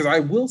 Because I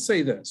will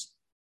say this,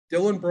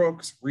 Dillon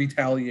Brooks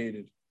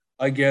retaliated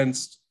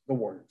against the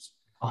Warriors.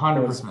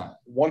 100%.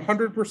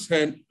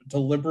 100%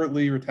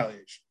 deliberately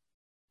retaliation.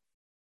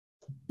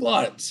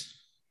 But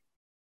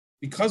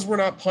because we're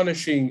not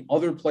punishing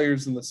other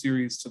players in the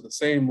series to the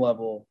same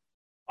level,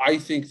 I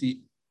think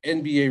the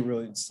NBA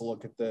really needs to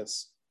look at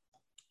this.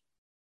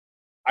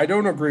 I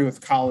don't agree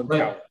with Colin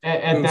Cowherd.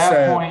 At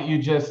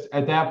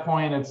that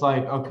point, it's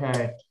like,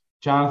 okay,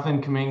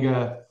 Jonathan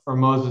Kuminga or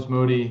Moses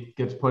Moody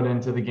gets put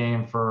into the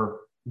game for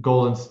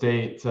Golden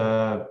State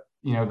to,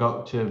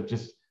 go to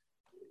just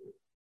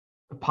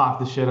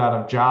pop the shit out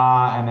of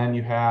Ja. And then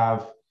you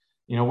have,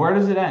 where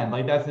does it end?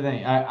 Like, that's the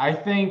thing. I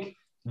think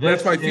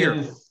that's my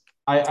fear.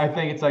 I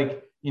think it's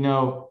like,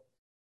 the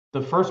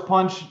first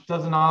punch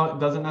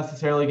doesn't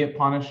necessarily get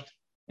punished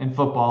in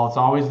football. It's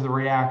always the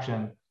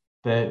reaction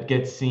that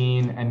gets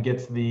seen and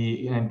gets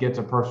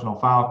a personal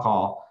foul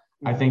call.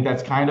 I think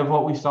that's kind of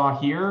what we saw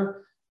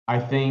here. I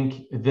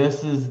think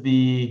this is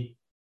the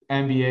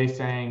NBA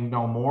saying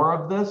no more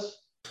of this.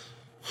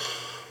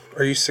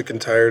 Are you sick and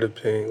tired of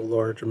paying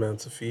large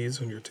amounts of fees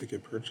on your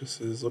ticket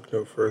purchases? Look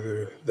no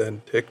further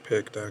than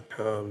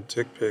TickPick.com.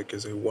 TickPick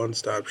is a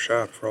one-stop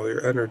shop for all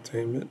your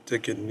entertainment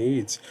ticket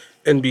needs.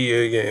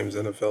 NBA games,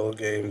 NFL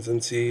games,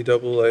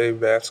 NCAA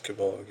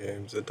basketball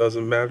games. It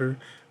doesn't matter.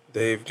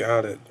 They've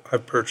got it.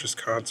 I've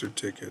purchased concert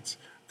tickets,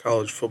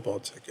 college football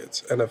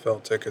tickets,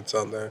 NFL tickets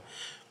on there.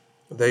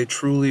 They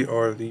truly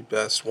are the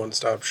best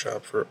one-stop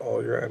shop for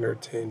all your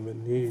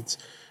entertainment needs.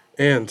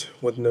 And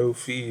with no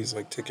fees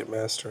like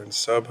Ticketmaster and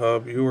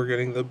StubHub, you are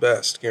getting the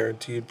best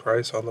guaranteed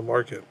price on the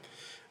market.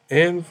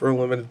 And for a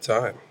limited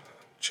time,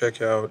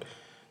 check out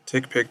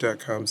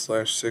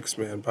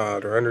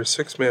tickpick.com/sixmanpod or enter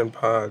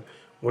sixmanpod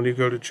when you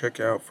go to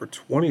checkout for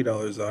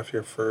 $20 off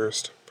your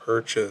first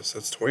purchase.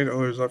 That's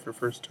 $20 off your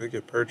first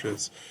ticket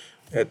purchase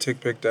at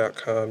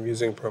tickpick.com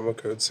using promo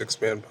code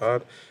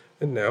sixmanpod.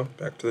 And now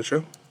back to the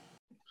show.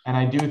 And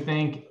I do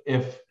think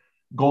if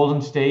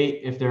Golden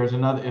State has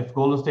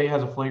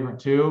a flagrant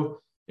two,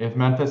 if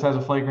Memphis has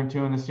a flagrant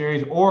two in the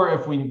series, or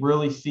if we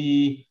really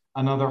see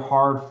another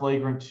hard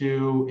flagrant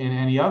two in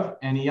any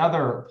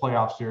other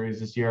playoff series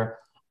this year,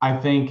 I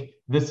think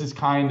this is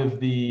kind of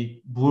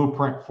the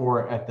blueprint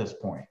for it at this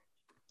point.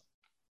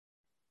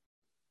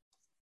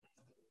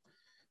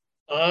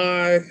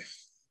 I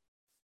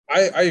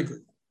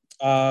agree.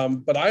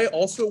 But I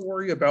also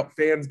worry about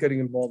fans getting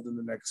involved in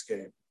the next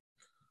game.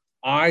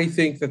 I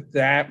think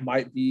that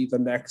might be the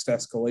next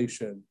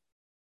escalation.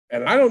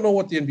 And I don't know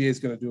what the NBA is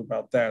going to do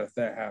about that if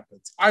that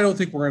happens. I don't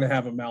think we're going to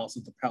have a Malice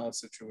at the Palace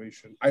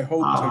situation. I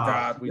hope to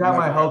God we got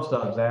my hopes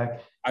up,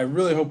 Zach. I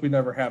really hope we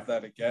never have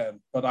that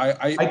again. But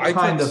I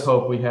kind of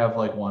hope we have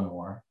like one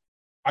more.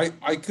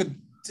 I could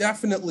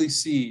definitely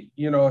see,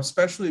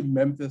 especially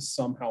Memphis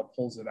somehow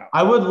pulls it out.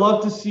 I would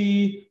love to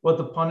see what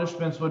the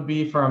punishments would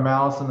be for a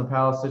Malice in the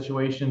Palace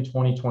situation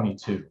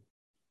 2022.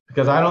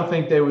 Because I don't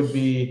think they would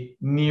be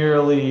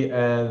nearly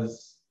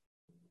as.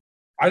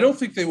 I don't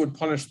think they would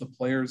punish the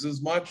players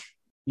as much.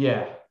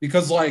 Yeah.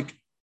 Because, suspending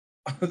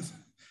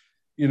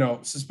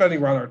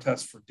Ron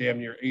Artest for damn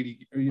near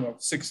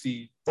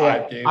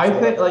 65 games. I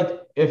think,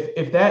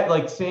 if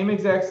that, same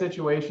exact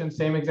situation,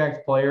 same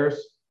exact players,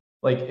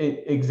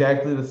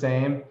 exactly the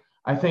same,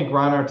 I think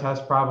Ron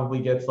Artest probably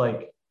gets,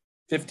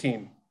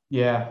 15.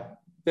 Yeah.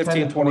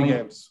 15, 20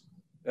 games.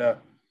 Yeah.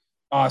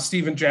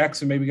 Steven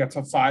Jackson maybe got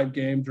to 5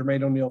 games.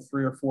 Jermaine O'Neal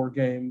 3 or 4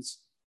 games.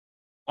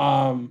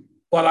 But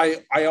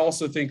I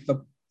also think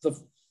the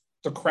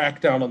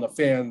crackdown on the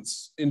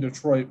fans in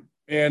Detroit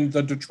and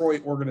the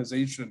Detroit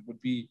organization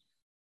would be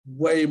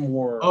way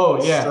more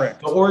Oh, yeah.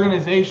 strict. The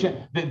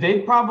organization,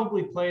 they'd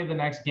probably play the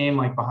next game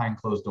like behind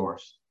closed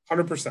doors.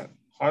 100%.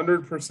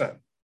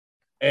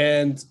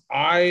 And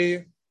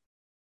I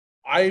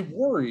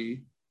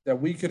worry that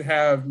we could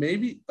have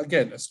maybe,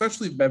 again,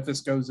 especially if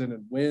Memphis goes in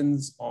and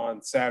wins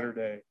on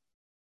Saturday,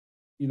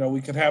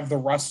 we could have the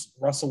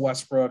Russell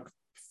Westbrook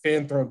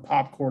fan throwing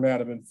popcorn at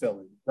him in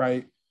Philly,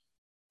 right?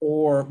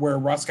 Or where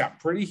Russ got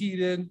pretty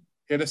heated,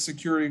 hit a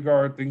security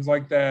guard, things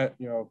like that,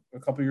 a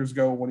couple years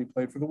ago when he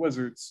played for the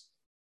Wizards.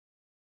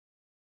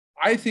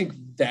 I think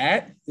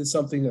that is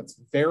something that's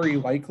very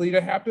likely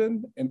to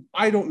happen, and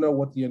I don't know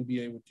what the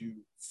NBA would do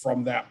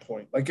from that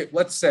point. Like,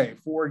 let's say,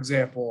 for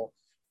example,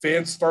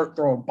 fans start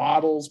throwing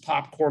bottles,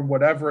 popcorn,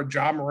 whatever at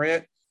Ja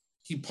Morant.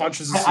 He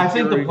punches a security I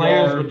think the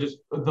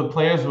guard.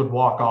 players would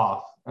walk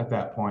off at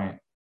that point.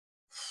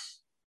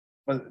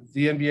 But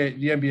the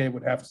NBA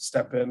would have to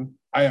step in.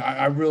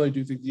 I really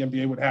do think the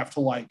NBA would have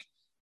to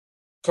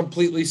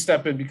completely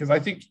step in, because I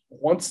think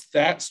once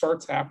that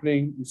starts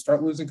happening, you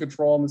start losing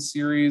control in the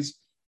series.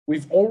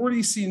 We've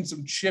already seen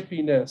some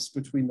chippiness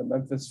between the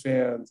Memphis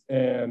fans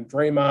and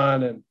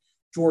Draymond and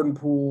Jordan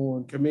Poole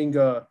and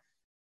Kuminga.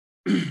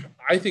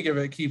 I think if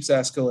it keeps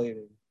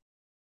escalating,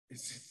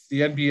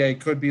 the NBA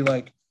could be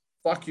like,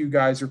 fuck you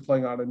guys, you're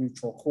playing on a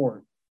neutral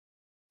court.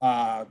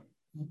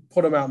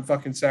 Put them out in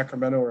fucking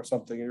Sacramento or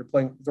something, and you're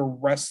playing the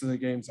rest of the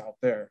games out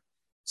there.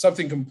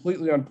 Something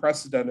completely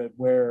unprecedented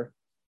where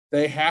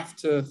they have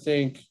to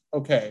think,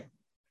 okay,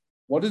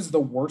 what is the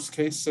worst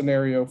case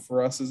scenario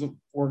for us as an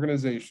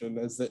organization,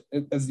 as the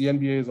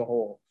NBA as a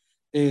whole?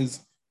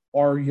 Is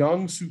our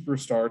young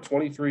superstar,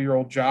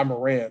 23-year-old Ja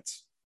Morant,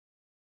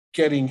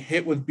 getting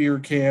hit with beer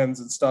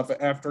cans and stuff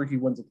after he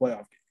wins a playoff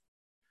game?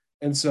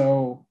 And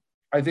so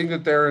I think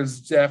that there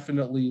is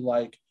definitely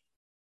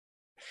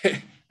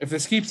if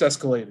this keeps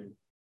escalating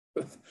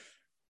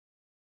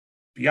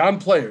beyond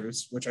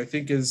players, which I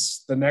think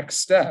is the next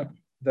step,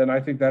 then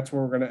I think that's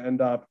where we're going to end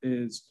up,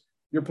 is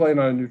you're playing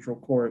on a neutral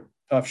court.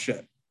 Tough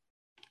shit.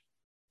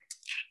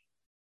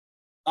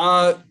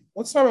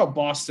 Let's talk about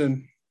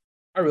Boston.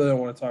 I really don't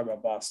want to talk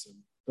about Boston,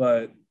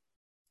 but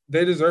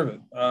they deserve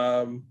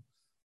it.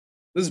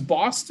 This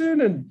Boston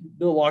and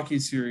Milwaukee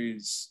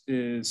series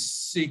is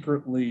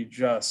secretly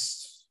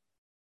just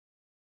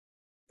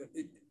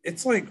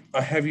it's like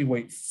a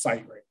heavyweight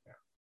fight right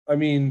now. I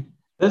mean,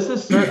 this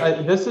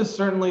is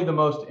certainly the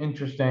most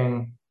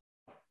interesting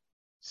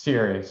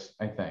series,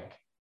 I think.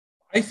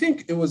 I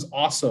think it was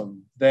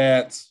awesome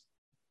that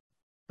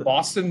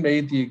Boston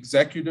made the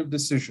executive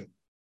decision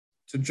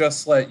to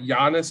just let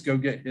Giannis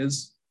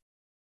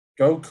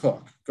go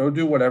cook, go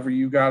do whatever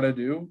you got to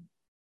do,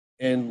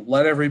 and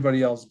let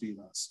everybody else beat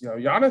us.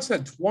 Giannis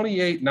had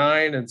 28,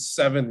 9, and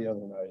 7 the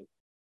other night,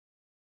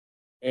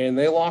 and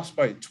they lost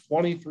by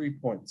 23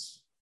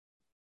 points.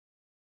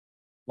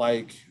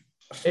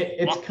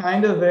 It's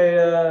kind of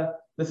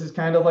this is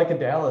kind of like a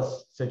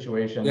Dallas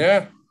situation.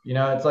 Yeah.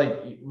 It's like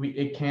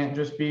it can't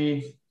just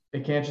be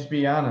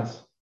Giannis.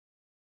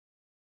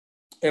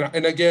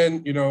 And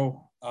again,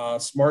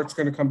 Smart's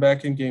going to come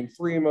back in game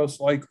 3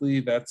 most likely.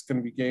 That's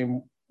going to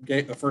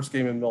be the first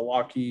game in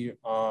Milwaukee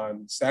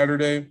on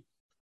Saturday.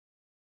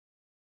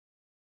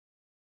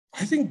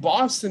 I think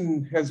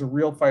Boston has a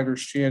real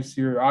fighter's chance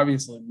here.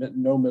 Obviously,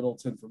 no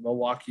Middleton for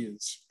Milwaukee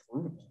is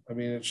brutal. I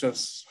mean, it's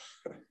just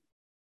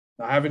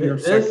not having your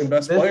second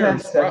best player.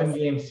 This has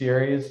 7-game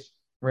series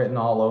written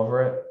all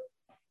over it,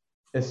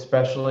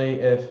 especially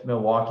if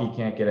Milwaukee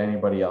can't get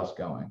anybody else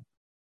going.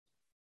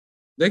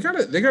 They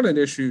got an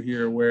issue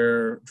here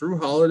where Drew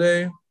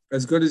Holiday,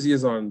 as good as he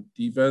is on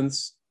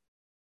defense,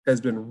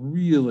 has been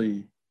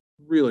really,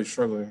 really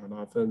struggling on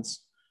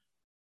offense.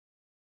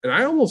 And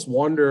I almost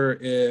wonder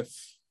if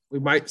we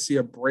might see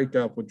a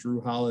breakup with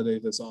Drew Holiday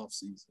this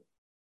offseason.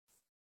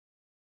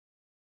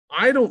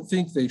 I don't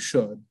think they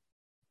should,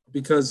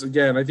 because,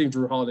 again, I think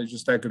Drew Holiday is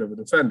just that good of a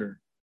defender.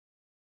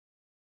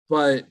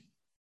 But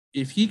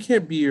if he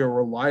can't be a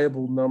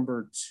reliable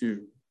number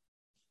 2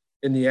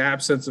 in the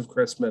absence of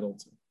Chris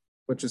Middleton,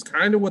 which is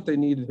kind of what they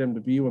needed him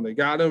to be when they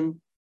got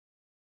him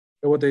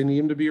and what they need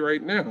him to be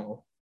right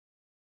now,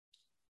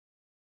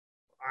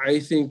 I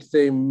think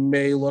they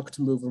may look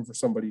to move him for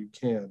somebody who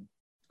can.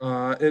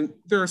 And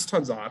there's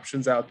tons of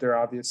options out there,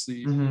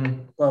 obviously.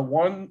 Mm-hmm. But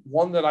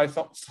one that I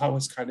thought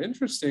was kind of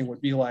interesting would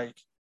be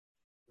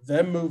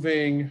them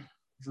moving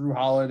Drew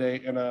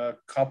Holiday and a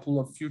couple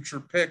of future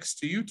picks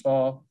to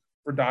Utah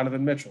for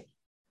Donovan Mitchell.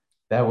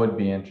 That would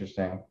be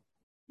interesting.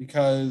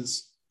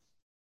 Because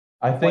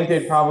I think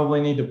they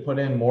probably need to put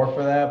in more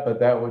for that, but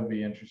that would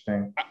be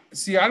interesting.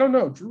 See, I don't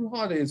know. Drew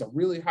Holiday is a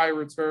really high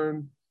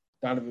return.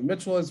 Donovan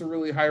Mitchell is a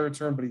really high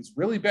return, but he's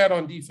really bad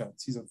on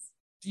defense. He's a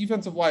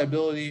defensive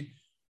liability.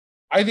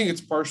 I think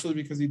it's partially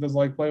because he doesn't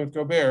like playing with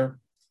Gobert.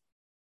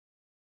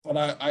 But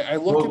I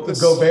look at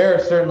this.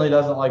 Gobert certainly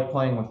doesn't like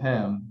playing with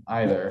him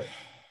either.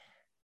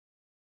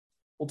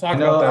 We'll talk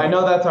about that. I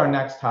know that's our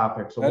next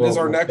topic. So that is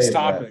our next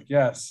topic.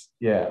 Yes.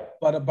 Yeah.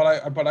 But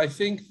I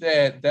think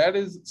that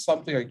is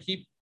something I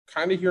keep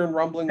kind of hearing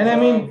rumblings. And I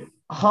mean,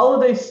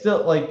 Holiday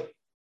still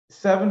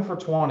 7 for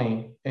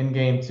 20 in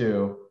game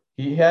 2.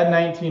 He had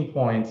 19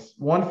 points,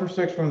 1 for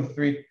 6 from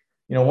 3.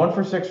 1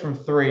 for 6 from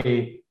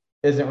 3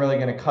 isn't really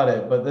going to cut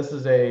it, but this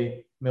is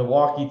a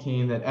Milwaukee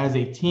team that as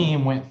a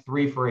team went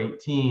 3 for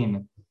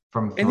 18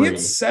 from 3. And he had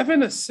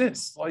 7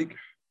 assists. Like,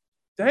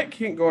 that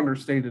can't go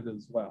understated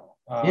as well.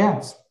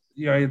 Yeah.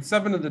 He had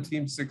 7 of the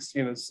team's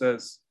 16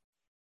 assists.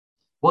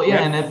 Well,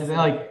 yeah, and it's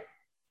like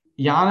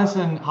Giannis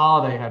and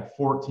Holiday had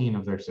 14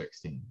 of their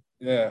 16.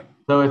 Yeah.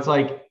 So it's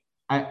like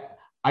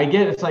I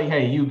get it's like,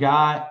 hey, you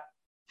got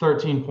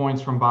 13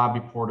 points from Bobby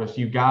Portis.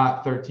 You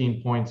got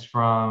 13 points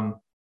from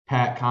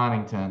Pat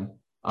Connaughton.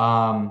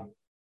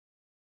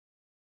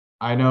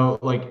 I know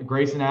like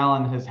Grayson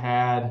Allen has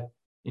had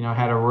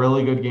a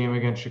really good game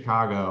against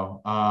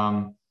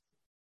Chicago.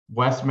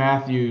 Wesley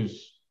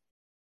Matthews,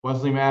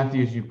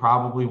 you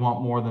probably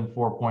want more than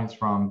 4 points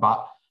from.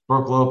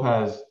 Brook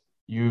Lopez,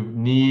 you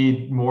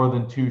need more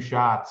than 2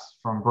 shots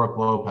from Brook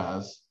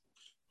Lopez.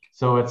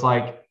 So it's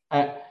like,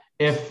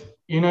 if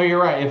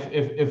you're right.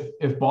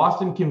 If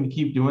Boston can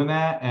keep doing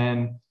that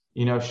and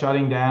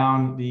shutting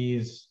down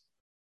these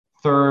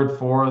 3rd,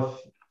 4th,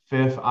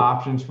 5th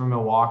options for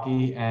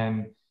Milwaukee,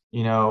 and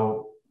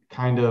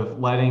kind of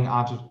letting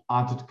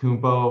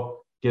Antetokounmpo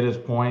get his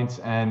points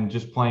and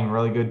just playing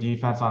really good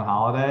defense on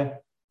Holiday,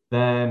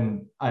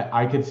 then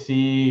I could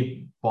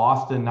see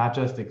Boston not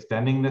just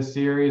extending this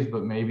series,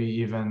 but maybe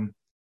even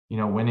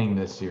winning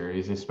this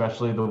series,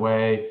 especially the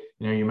way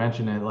you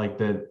mentioned it, like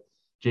that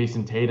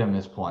Jason Tatum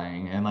is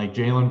playing, and like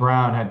Jaylen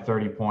Brown had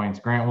 30 points.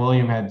 Grant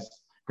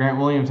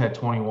Williams had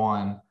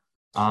 21.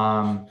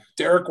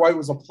 Derek White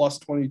was a plus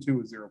 22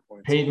 with 0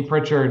 points. Peyton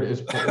Pritchard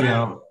is,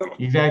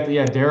 exactly.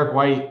 Yeah. Derek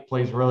White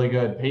plays really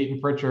good. Peyton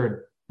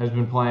Pritchard has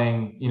been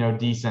playing,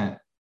 decent.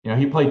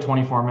 He played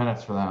 24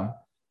 minutes for them,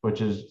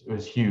 which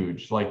is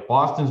huge. Like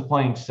Boston's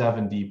playing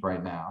 7 deep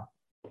right now.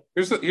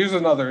 Here's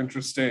another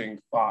interesting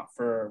thought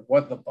for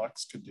what the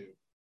Bucks could do.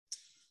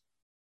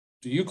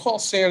 Do you call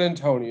San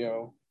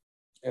Antonio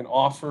and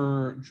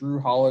offer Drew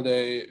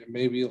Holiday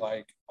maybe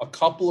like a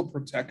couple of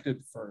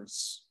protected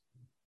firsts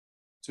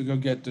to go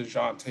get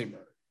DeJounte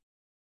Murray?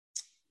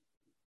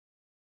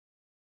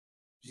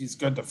 He's a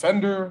good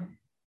defender.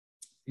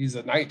 He's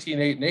a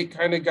 19-8-8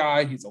 kind of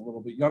guy. He's a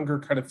little bit younger,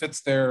 kind of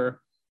fits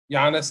their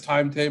Giannis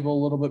timetable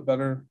a little bit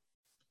better.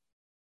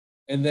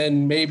 And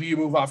then maybe you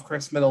move off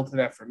Chris Middleton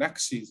after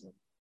next season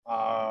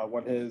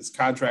when his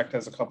contract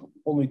has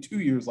only 2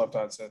 years left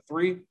on set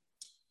 3.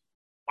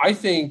 I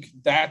think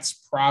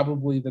that's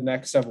probably the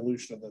next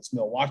evolution of this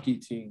Milwaukee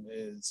team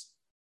is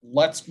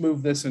let's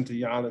move this into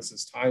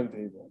Giannis's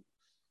timetable.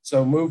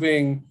 So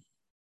moving,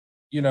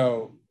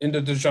 into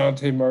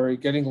DeJounte Murray,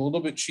 getting a little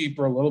bit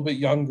cheaper, a little bit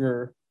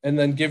younger, and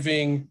then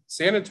giving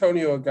San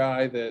Antonio a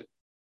guy that,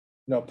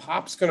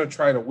 Pop's going to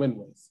try to win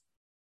with.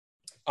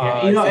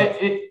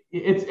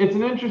 It's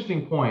an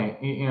interesting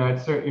point. You're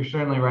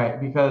certainly right,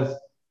 because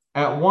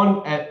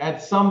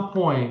at some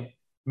point,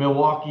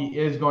 Milwaukee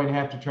is going to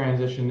have to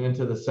transition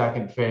into the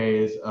second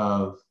phase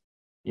of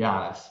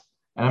Giannis.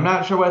 And I'm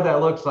not sure what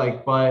that looks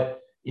like, but,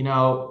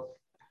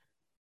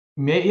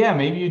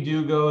 maybe you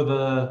do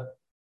go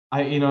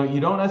you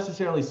don't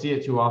necessarily see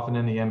it too often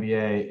in the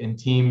NBA, in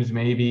teams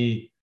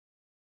maybe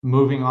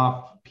moving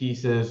off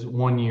pieces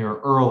 1 year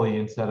early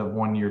instead of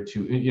 1 year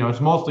too, it's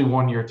mostly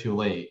 1 year too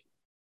late,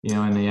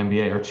 in the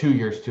NBA, or 2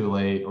 years too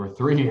late, or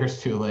 3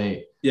 years too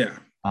late. Yeah.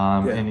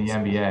 In the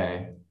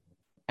NBA.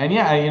 And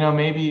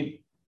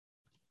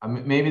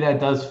maybe that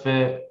does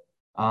fit,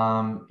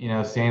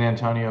 San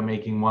Antonio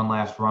making one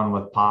last run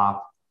with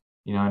Pop,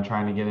 and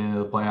trying to get into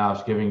the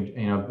playoffs,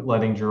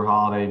 letting Drew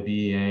Holiday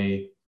be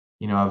a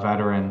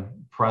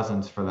veteran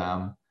presence for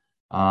them.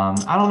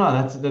 I don't know.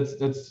 That's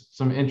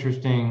an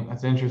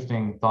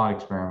interesting thought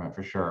experiment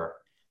for sure.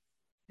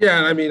 Yeah.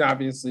 And I mean,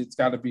 obviously it's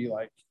got to be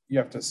like, you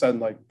have to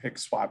send like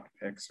swapped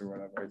picks or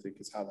whatever, I think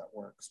is how that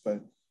works.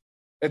 But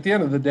at the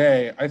end of the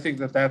day, I think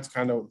that's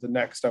kind of the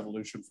next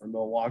evolution for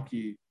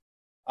Milwaukee.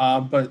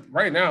 But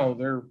right now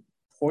they're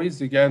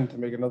poised again to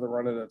make another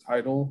run at a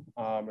title.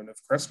 And if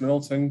Chris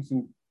Middleton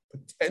can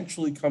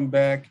potentially come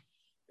back,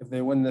 if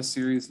they win this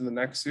series in the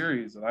next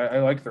series, and I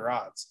like their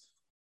odds.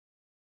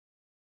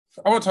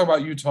 I want to talk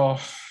about Utah.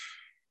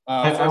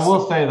 I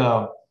will say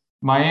though,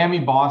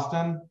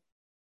 Miami-Boston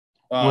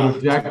would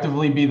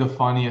objectively be the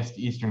funniest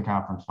Eastern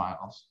Conference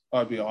Finals.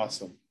 That'd be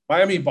awesome.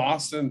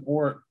 Miami-Boston,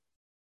 or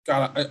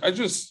God, I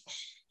just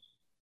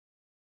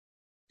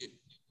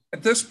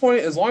at this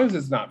point, as long as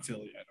it's not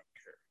Philly,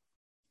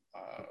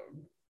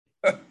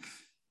 I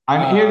don't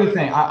care. Here's the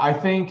thing. I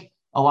think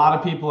a lot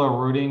of people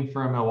are rooting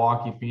for a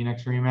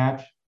Milwaukee-Phoenix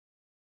rematch.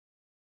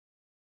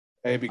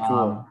 It'd be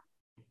cool.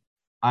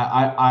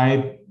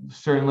 I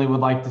certainly would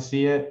like to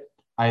see it.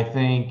 I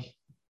think,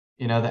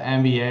 the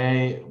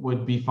NBA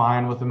would be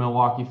fine with the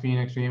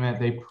Milwaukee-Phoenix rematch.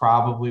 They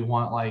probably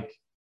want like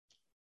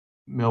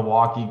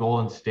Milwaukee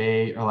Golden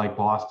State or like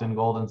Boston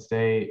Golden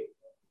State.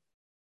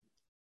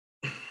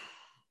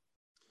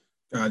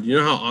 God, you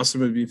know how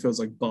awesome it'd be if it was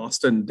like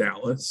Boston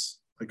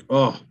Dallas? Like,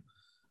 oh,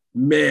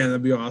 Man,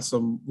 that'd be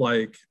awesome.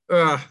 Like,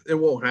 it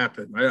won't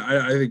happen.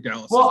 I think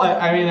Dallas. Well,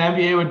 I mean, the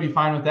NBA would be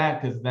fine with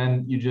that because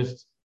then you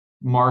just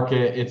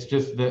market. It's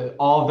just that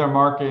all of their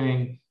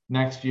marketing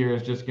next year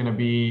is just going to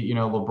be,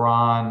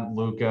 LeBron,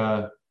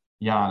 Luka,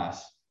 Giannis.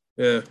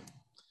 Yeah.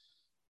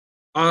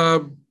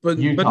 But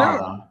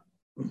Utah,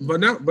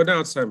 now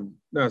it's time.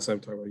 Now it's time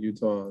to talk about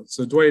Utah.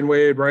 So Dwayne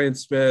Wade, Ryan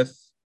Smith,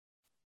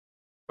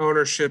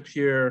 ownership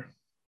here.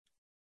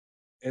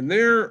 And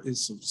there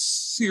is some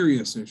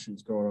serious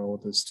issues going on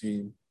with this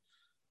team.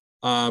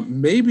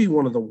 Maybe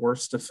one of the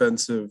worst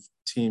defensive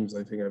teams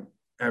I think I've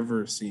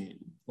ever seen.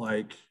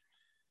 Like,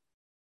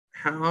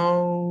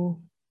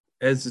 how,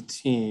 as a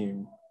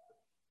team,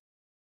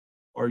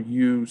 are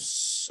you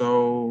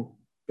so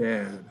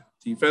bad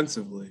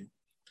defensively?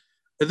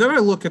 And then I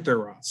look at their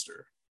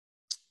roster.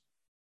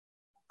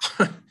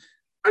 I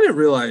didn't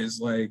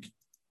realize, like,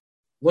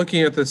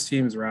 looking at this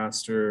team's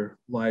roster,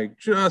 like,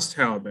 just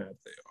how bad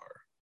they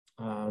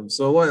are.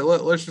 So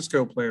let's just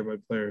go player by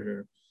player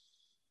here.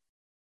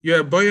 You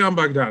have Bojan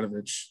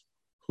Bogdanovic,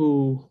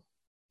 who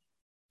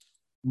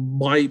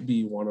might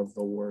be one of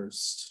the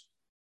worst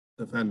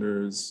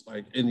defenders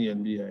like in the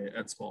NBA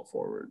at small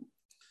forward.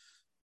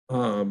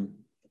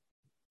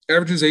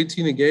 Averages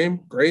 18 a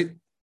game, great.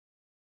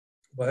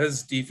 But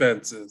his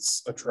defense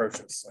is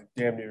atrocious, like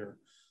damn near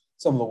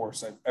some of the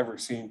worst I've ever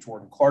seen.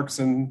 Jordan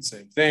Clarkson,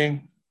 same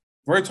thing.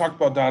 We've already talked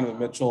about Donovan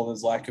Mitchell and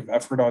his lack of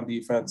effort on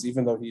defense,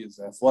 even though he is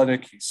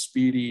athletic, he's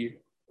speedy.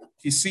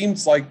 He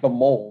seems like the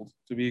mold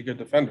to be a good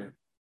defender.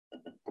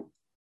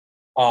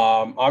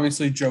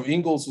 Obviously, Joe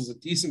Ingles was a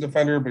decent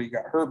defender, but he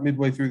got hurt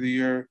midway through the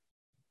year.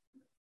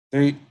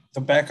 The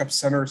backup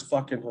center is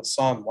fucking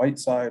Hassan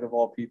Whiteside, of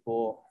all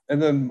people.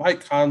 And then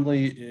Mike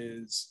Conley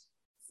is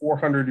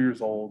 400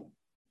 years old,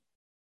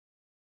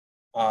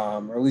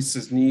 or at least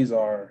his knees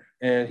are,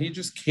 and he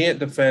just can't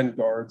defend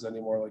guards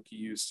anymore like he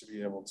used to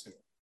be able to.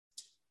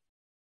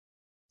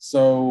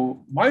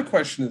 So my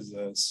question is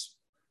this.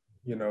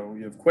 You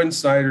have Quinn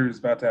Snyder, who's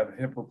about to have a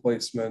hip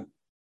replacement.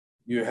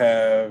 You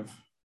have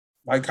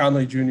Mike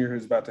Conley Jr.,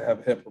 who's about to have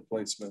a hip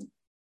replacement.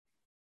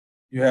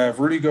 You have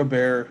Rudy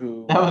Gobert,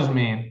 who – that was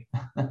mean.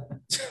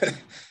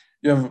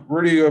 You have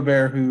Rudy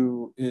Gobert,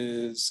 who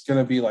is going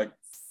to be like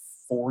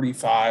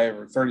 45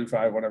 or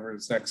 35 whenever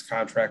his next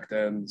contract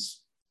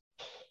ends.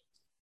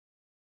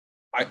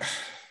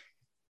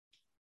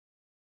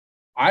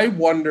 I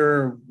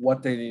wonder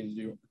what they need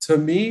to do. To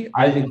me,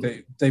 I think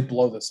they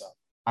blow this up.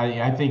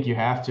 I think you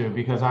have to,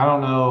 because I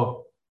don't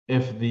know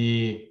if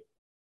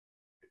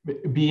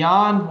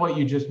beyond what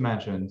you just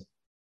mentioned,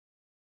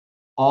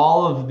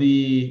 all of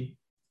the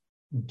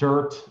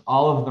dirt,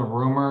 all of the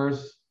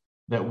rumors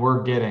that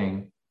we're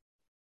getting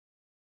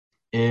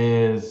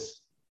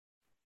is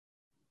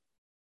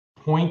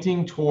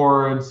pointing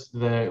towards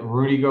that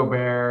Rudy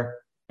Gobert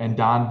and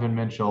Donovan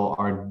Mitchell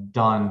are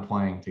done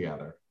playing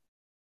together.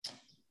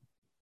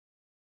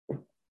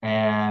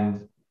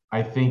 And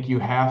I think you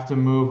have to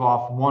move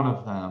off one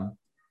of them.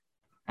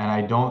 And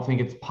I don't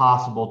think it's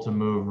possible to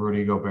move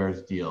Rudy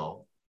Gobert's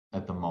deal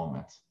at the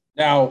moment.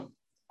 Now,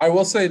 I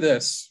will say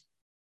this.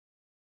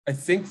 I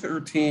think there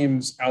are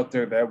teams out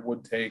there that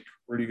would take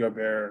Rudy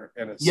Gobert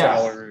and his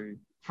salary.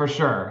 For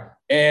sure.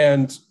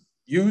 And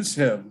use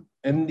him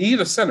and need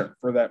a center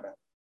for that matter.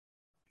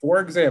 For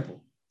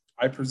example,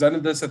 I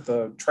presented this at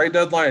the trade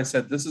deadline. I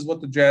said, this is what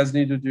the Jazz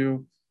need to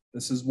do.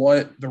 This is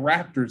what the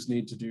Raptors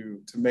need to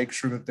do to make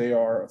sure that they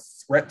are a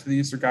threat to the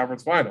Eastern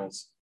Conference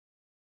Finals.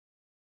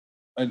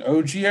 An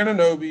OG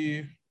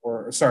Anunoby,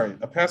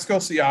 a Pascal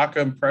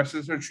Siakam,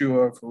 Precious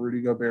Achiuwa for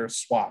Rudy Gobert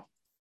swap.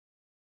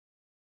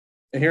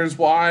 And here's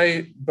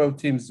why both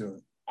teams do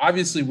it.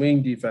 Obviously,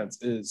 wing defense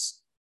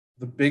is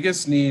the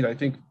biggest need I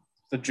think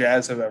the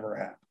Jazz have ever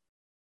had.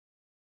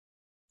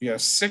 You have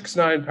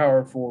 6'9"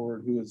 power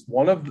forward who is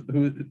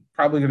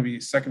probably going to be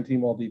second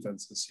team all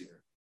defense this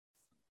year,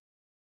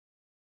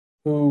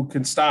 who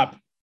can stop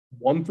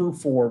 1 through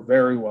 4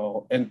 very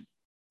well and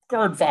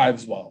guard 5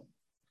 as well.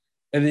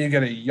 And then you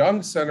get a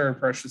young center in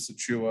Precious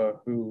Achiuwa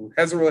who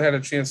hasn't really had a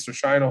chance to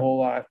shine a whole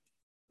lot,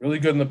 really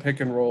good in the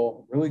pick and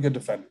roll, really good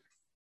defender.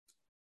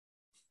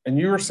 And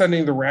you are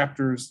sending the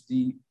Raptors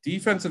the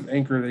defensive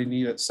anchor they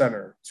need at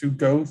center to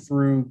go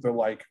through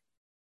the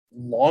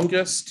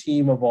longest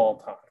team of all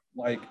time.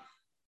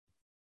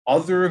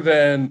 Other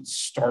than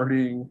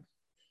starting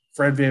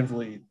Fred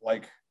VanVleet,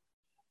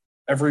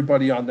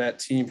 everybody on that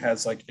team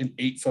has an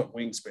 8-foot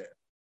wingspan.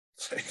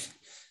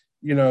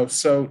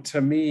 So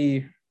to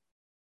me,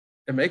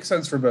 it makes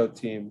sense for both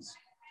teams.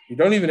 You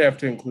don't even have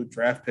to include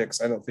draft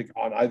picks, I don't think,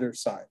 on either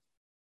side.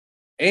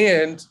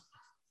 And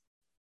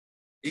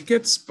it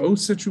gets both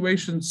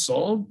situations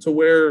solved to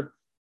where,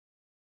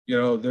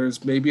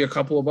 there's maybe a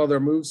couple of other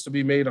moves to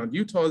be made on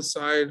Utah's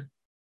side.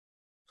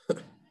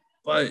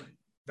 But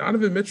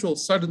Donovan Mitchell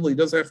suddenly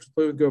doesn't have to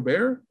play with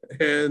Gobert.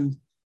 And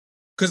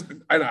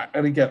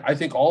again, I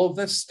think all of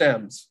this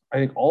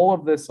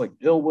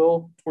ill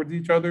will towards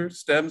each other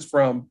stems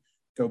from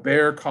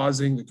Gobert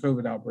causing the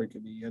COVID outbreak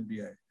in the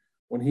NBA.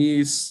 When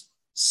he's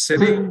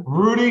sitting.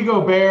 Rudy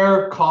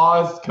Gobert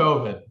caused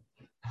COVID.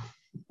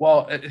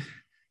 Well,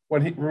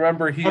 when he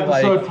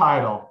episode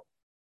title.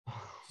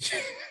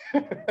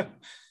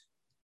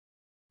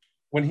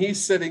 When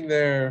he's sitting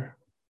there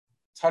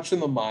touching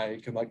the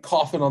mic and like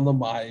coughing on the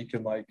mic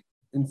and like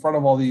in front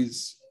of all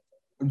these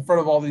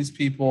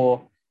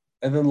people,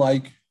 and then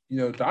like, you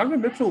know,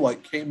 Donovan Mitchell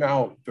like came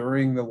out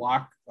during the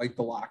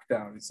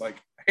lockdown. He's like,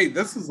 hey,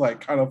 this is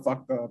like kind of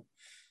fucked up.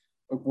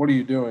 Like, what are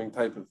you doing?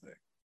 Type of thing.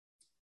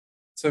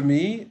 To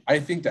me, I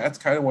think that's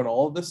kind of when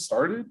all of this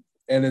started,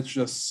 and it's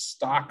just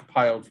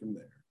stockpiled from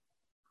there.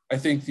 I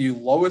think the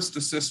lowest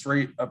assist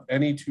rate of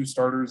any two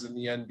starters in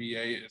the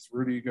NBA is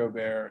Rudy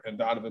Gobert and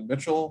Donovan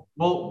Mitchell.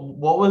 Well,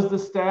 what was the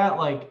stat?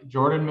 Like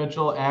Jordan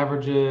Mitchell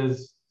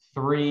averages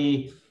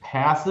 3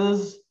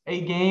 passes a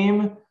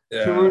game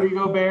to Rudy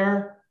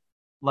Gobert.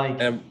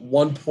 Like, and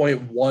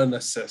 1.1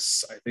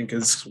 assists, I think,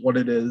 is what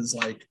it is,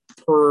 like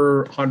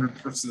per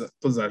 100%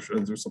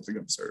 possessions or something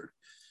absurd.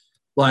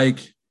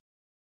 Like,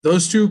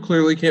 those two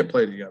clearly can't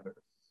play together.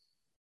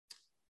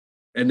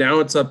 And now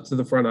it's up to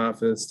the front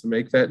office to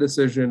make that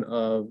decision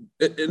of,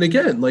 and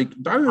again, like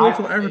Donovan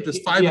Mitchell averages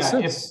 5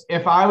 assists.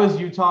 If I was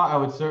Utah, I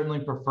would certainly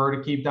prefer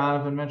to keep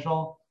Donovan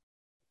Mitchell.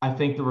 I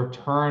think the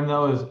return,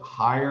 though, is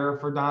higher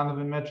for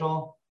Donovan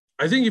Mitchell.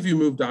 I think if you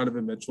move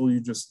Donovan Mitchell, you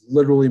just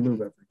literally move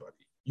everybody.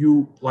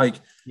 You like,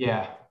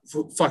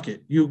 fuck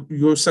it.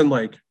 You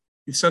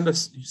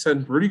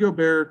send Rudy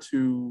Gobert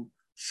to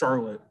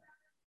Charlotte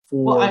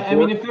for. Well, I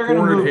mean, if they're going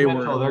to move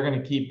Mitchell, they're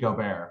going to keep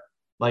Gobert.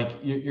 Like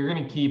you're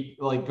going to keep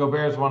like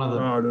Gobert's one of the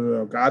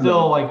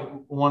like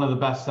one of the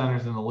best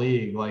centers in the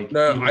league. Like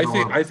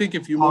I think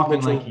if you move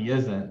Mitchell, like he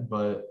isn't,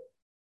 but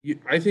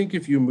I think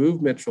if you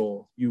move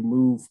Mitchell, you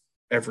move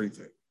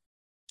everything.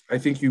 I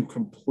think you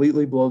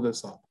completely blow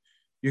this up.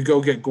 You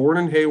go get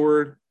Gordon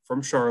Hayward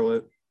from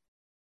Charlotte,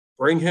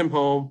 bring him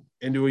home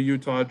into a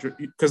Utah,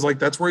 because like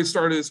that's where he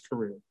started his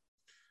career.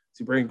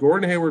 So you bring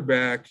Gordon Hayward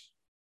back.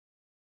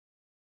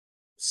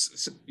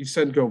 You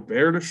send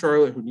Gobert to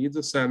Charlotte, who needs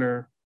a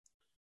center.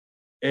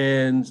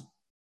 And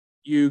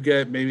you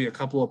get maybe a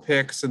couple of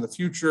picks in the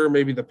future,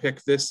 maybe the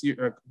pick this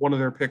year, one of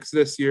their picks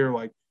this year,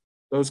 like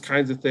those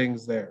kinds of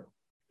things there.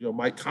 You know,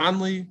 Mike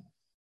Conley,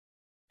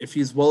 if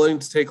he's willing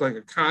to take like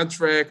a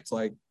contract,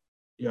 like,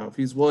 you know, if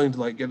he's willing to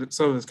like get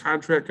some of his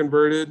contract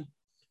converted,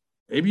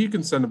 maybe you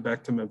can send him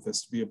back to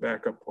Memphis to be a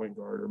backup point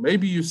guard, or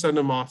maybe you send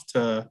him off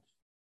to,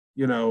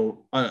 you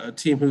know, a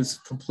team who's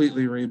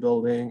completely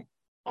rebuilding,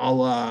 a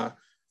la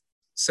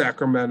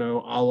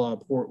Sacramento, a la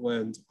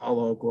Portland, a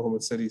la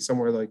Oklahoma City,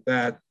 somewhere like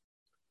that,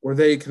 where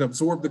they can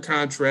absorb the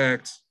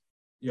contract,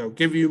 you know,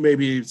 give you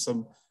maybe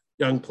some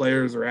young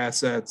players or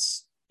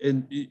assets,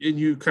 and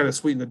you kind of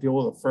sweeten the deal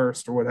with a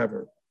first or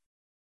whatever.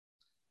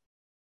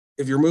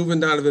 If you're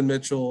moving Donovan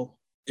Mitchell,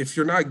 if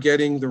you're not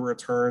getting the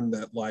return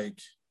that like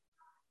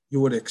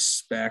you would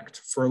expect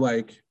for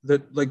like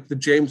the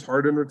James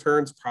Harden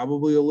returns,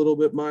 probably a little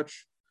bit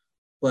much,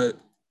 but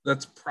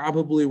that's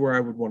probably where I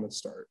would want to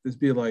start, is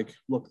be like,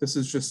 look, this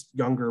is just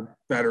younger,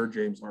 better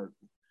James Harden,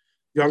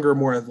 younger,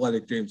 more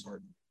athletic James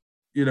Harden.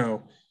 You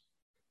know,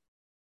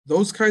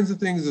 those kinds of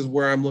things is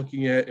where I'm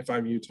looking at if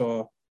I'm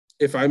Utah.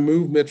 If I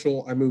move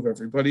Mitchell, I move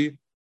everybody.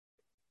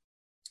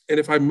 And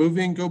if I'm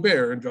moving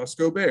Gobert and just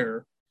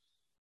Gobert,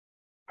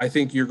 I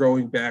think you're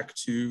going back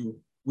to,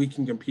 we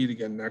can compete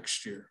again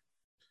next year.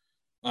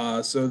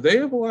 So they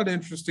have a lot of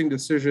interesting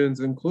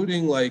decisions,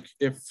 including like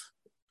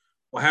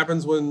what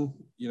happens when,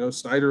 you know,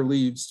 Snyder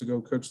leaves to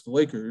go coach the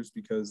Lakers,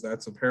 because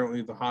that's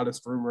apparently the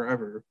hottest rumor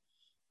ever,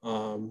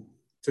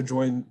 to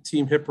join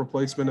team hip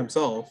replacement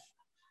himself.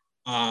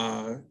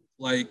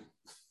 Like,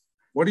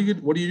 what do you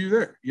do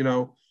there? You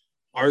know,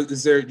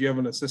 do you have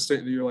an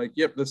assistant that you're like,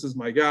 yep, this is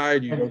my guy?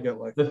 Do you go get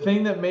like, the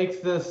thing that makes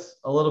this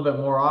a little bit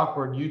more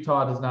awkward,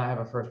 Utah does not have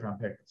a first round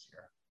pick this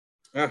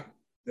year.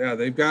 Yeah,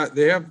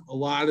 they have a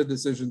lot of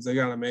decisions they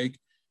got to make,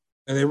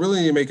 and they really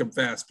need to make them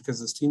fast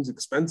because this team's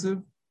expensive.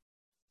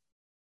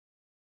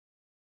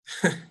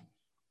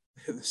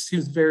 This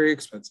team's very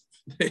expensive.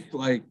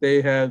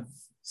 They have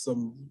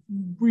some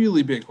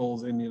really big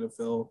holes in you to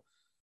fill.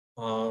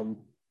 I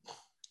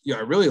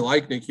really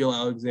like Nickeil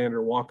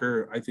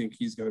Alexander-Walker. I think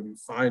he's going to be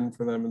fine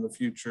for them in the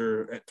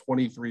future at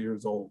 23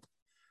 years old.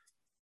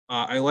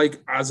 I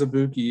like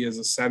Azubuike as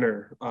a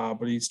center,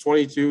 but he's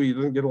 22. He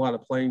doesn't get a lot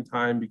of playing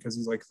time because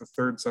he's like the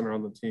third center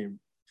on the team.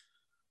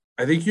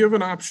 I think you have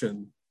an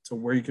option to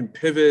where you can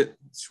pivot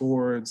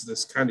towards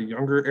this kind of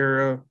younger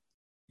era.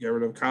 Get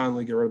rid of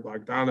Conley, get rid of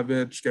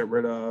Bogdanovich, get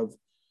rid of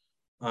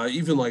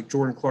even like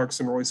Jordan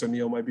Clarkson, Royce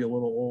O'Neal might be a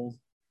little old.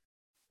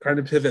 Kind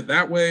of pivot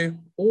that way,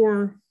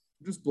 or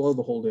just blow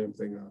the whole damn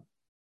thing up.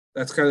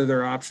 That's kind of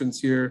their options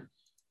here.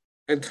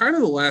 And kind of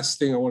the last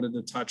thing I wanted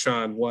to touch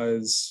on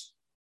was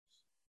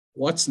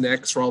what's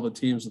next for all the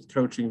teams with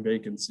coaching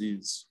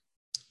vacancies.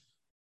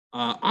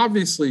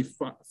 Obviously,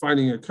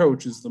 finding a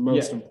coach is the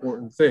most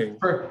important thing.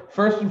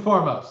 First and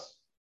foremost,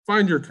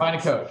 find your coach. Find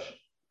a coach.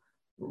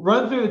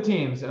 Run through the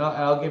teams, and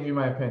I'll give you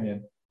my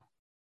opinion.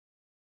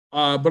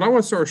 But I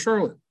want to start with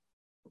Charlotte.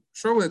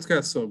 Charlotte's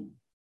got some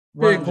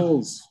big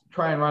holes.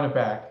 Try and run it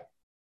back.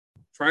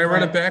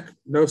 Run it back.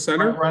 No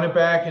center. Run it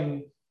back,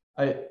 and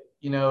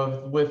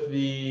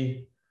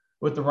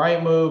with the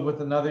right move,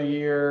 with another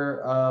year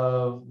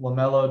of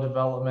LaMelo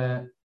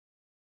development,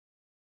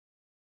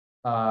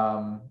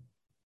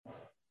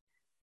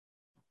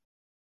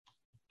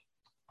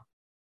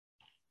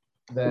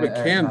 But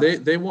Cam,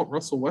 they want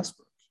Russell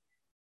Westbrook.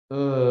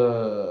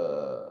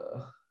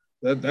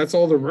 That's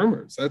all the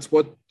rumors. That's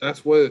why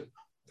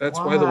the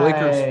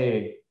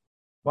Lakers.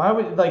 Why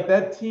would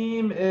that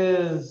team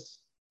is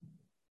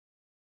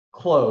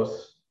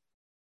close?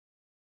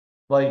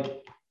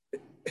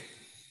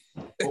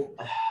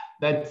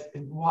 That's.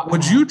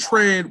 Would you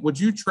trade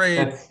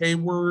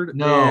Hayward?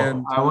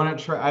 No, I wouldn't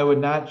trade. I would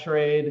not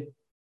trade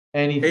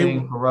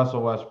anything for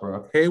Russell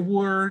Westbrook.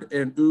 Hayward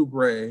and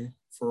Oubre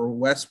for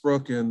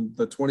Westbrook and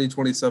the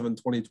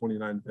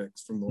 2027-2029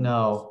 picks from the Lakers.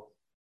 No.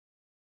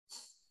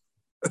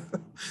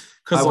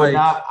 Because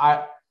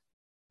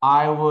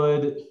I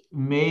would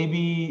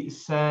maybe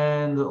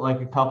send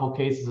a couple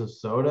cases of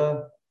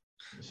soda,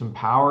 some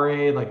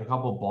Powerade, a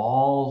couple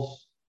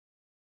balls.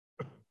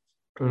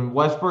 And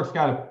Westbrook's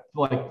got to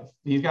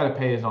he's got to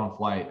pay his own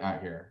flight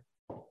out here.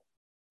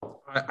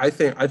 I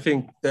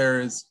think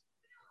there's.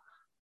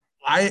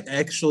 I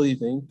actually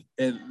think,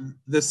 and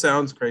this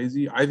sounds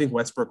crazy, I think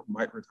Westbrook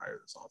might retire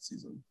this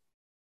offseason.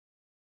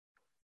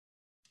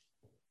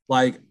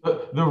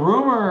 The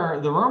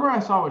rumor I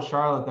saw with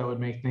Charlotte that would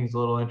make things a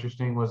little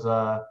interesting was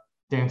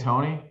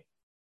D'Antoni.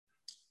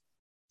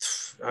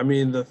 I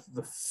mean, the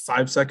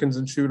 5 seconds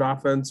and shoot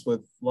offense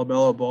with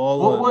LaMelo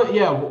Ball.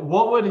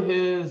 What would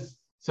his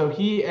 – so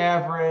he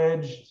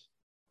averaged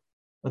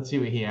 – let's see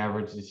what he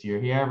averaged this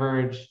year. He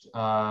averaged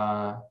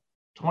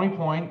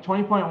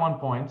 20.1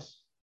 points.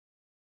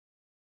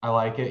 I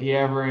like it. He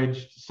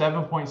averaged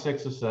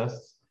 7.6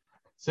 assists,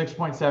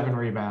 6.7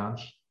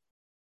 rebounds,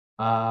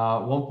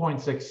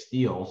 1.6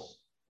 steals.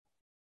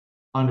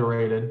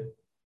 Underrated.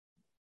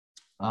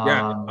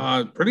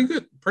 Pretty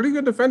good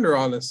defender,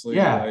 honestly.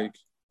 Yeah.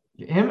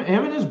 Him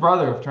and his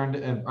brother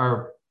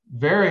are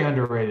very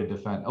underrated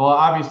defense. Well,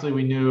 obviously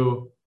we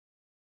knew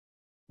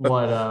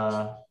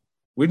what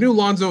we knew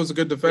Lonzo was a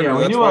good defender. Yeah,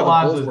 we That's knew why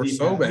what the Bulls were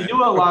so bad. We knew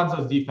what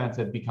Lonzo's defense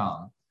had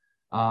become.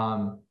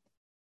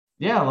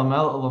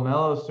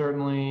 LaMelo is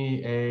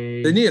certainly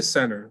They need a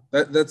center.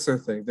 That's their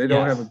thing. They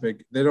don't have a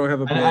big.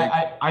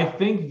 I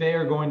think they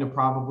are going to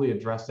probably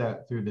address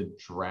that through the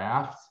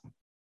draft.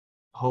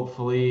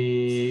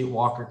 Hopefully,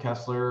 Walker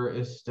Kessler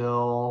is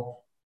still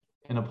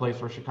in a place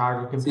where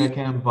Chicago can pick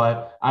him.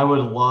 But I would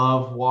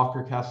love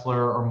Walker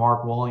Kessler or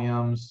Mark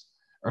Williams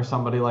or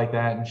somebody like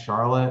that in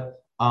Charlotte.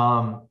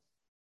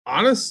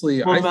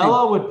 Honestly,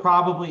 LaMelo would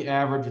probably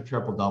average a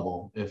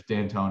triple-double if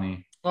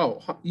D'Antoni.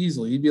 Oh,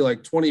 easily. He'd be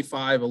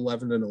 25,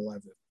 11, and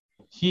 11.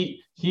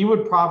 He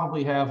would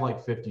probably have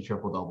 50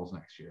 triple-doubles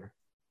next year.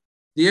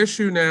 The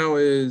issue now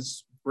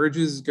is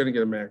Bridges is going to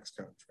get a max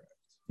contract.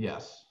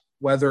 Yes.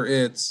 Whether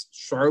it's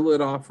Charlotte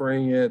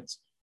offering it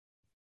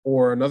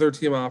or another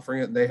team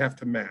offering it, they have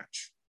to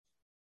match.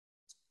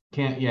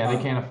 They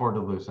can't afford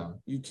to lose him.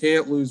 You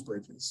can't lose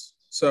Bridges.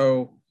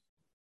 So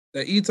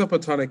that eats up a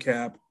ton of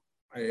cap.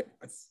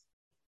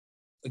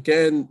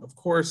 Again, of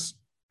course,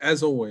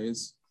 as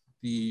always,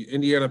 the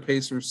Indiana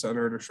Pacers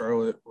center to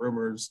Charlotte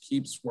rumors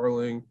keep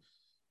swirling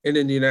in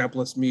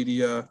Indianapolis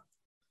media.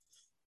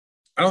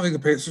 I don't think the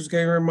Pacers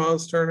getting rid of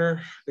Miles Turner.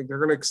 I think they're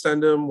going to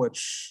extend him,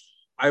 which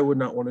I would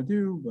not want to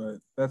do, but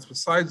that's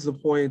besides the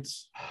point.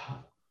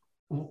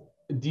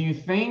 Do you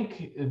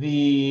think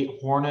the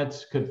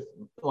Hornets could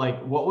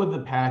what would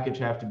the package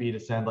have to be to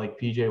send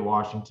PJ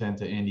Washington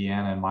to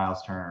Indiana and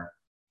Miles Turner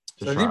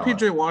to Charlotte? I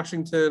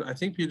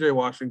think PJ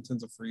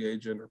Washington's a free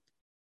agent or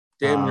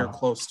damn near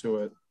close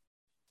to it.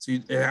 So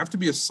it have to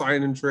be a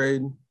sign and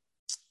trade.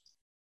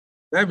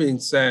 That being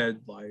said,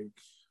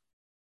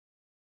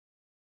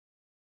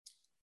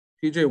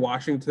 PJ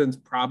Washington's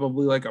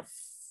probably a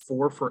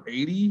 4 for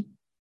 $80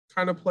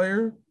 kind of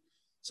player.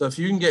 So if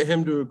you can get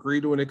him to agree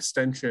to an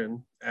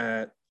extension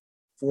at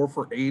 4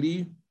 for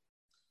 $80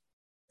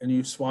 and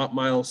you swap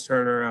Miles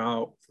Turner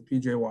out for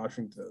PJ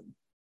Washington,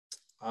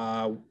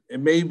 it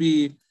may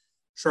be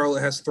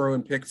Charlotte has to throw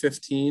in pick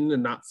 15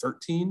 and not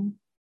 13.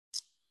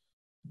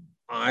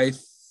 I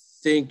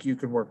think you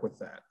could work with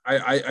that.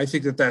 I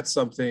think that's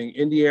something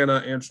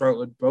Indiana and Charlotte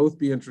would both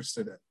be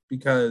interested in,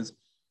 because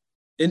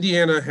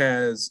Indiana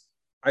has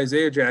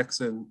Isaiah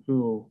Jackson,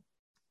 who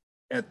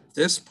at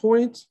this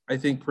point I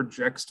think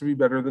projects to be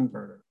better than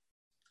Turner.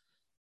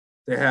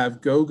 They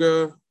have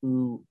Goga,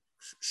 who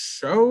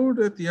showed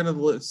at the end of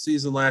the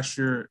season last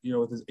year,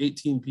 with his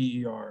 18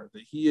 PER,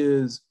 that he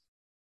is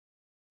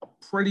a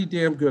pretty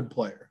damn good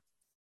player.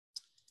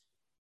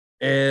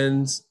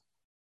 And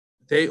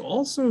they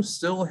also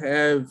still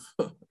have,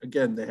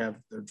 again, they have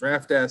their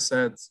draft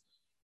assets,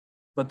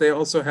 but they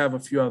also have a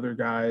few other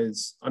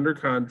guys under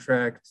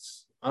contract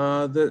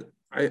that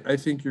I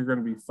think you're going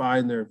to be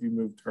fine there if you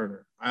move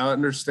Turner. I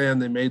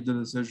understand they made the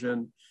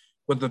decision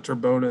with the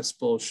Turbonis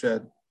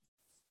bullshit,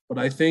 but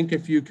I think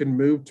if you can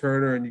move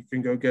Turner and you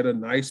can go get a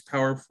nice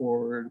power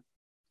forward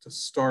to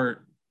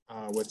start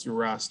with your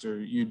roster,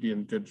 you'd be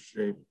in good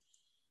shape.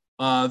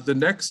 The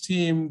next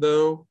team,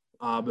 though,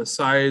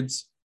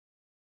 besides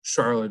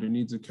Charlotte, who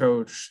needs a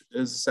coach,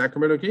 is the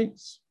Sacramento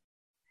Kings.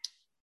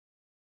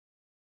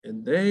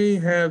 And they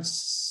have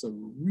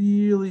some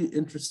really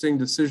interesting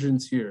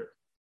decisions here.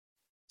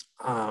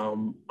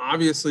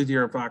 Obviously,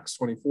 De'Aaron Fox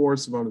 24,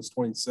 Sabonis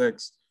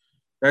 26.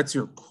 That's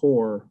your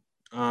core.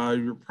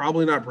 You're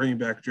probably not bringing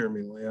back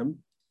Jeremy Lamb.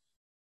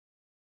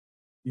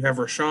 You have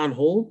Rashawn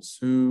Holmes,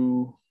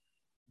 who,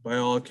 by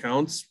all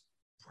accounts,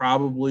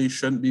 probably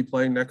shouldn't be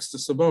playing next to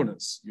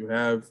Sabonis. You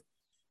have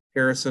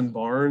Harrison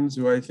Barnes,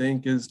 who I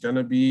think is going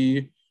to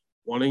be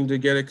wanting to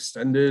get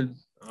extended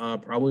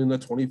probably in the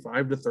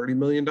 $25 to $30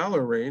 million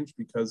range,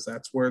 because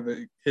that's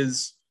where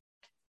his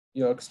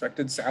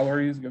expected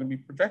salary is going to be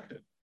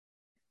projected.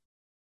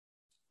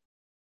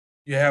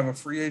 You have a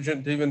free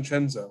agent,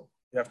 DiVincenzo.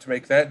 You have to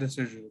make that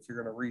decision if you're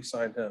going to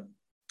re-sign him.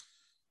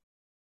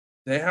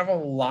 They have a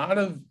lot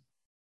of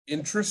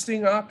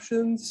interesting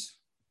options,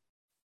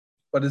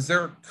 but is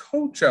there a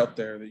coach out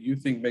there that you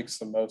think makes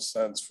the most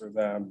sense for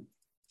them?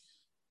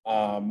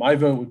 My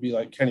vote would be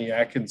like Kenny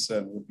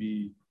Atkinson would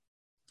be,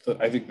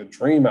 I think, the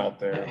dream out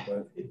there.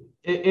 But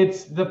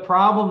it's the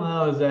problem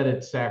though is that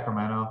it's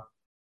Sacramento.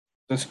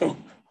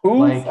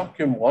 Who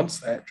fucking wants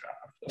that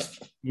job?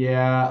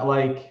 Yeah,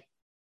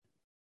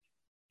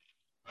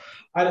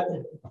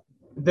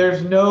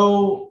 there's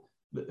no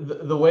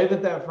the way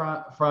that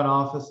front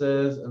office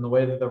is, and the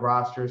way that the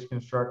roster is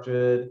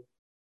constructed,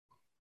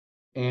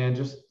 and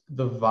just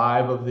the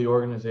vibe of the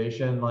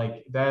organization,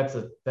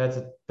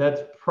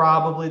 that's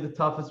probably the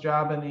toughest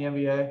job in the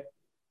NBA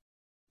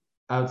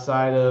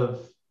outside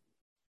of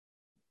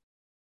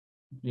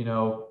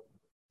the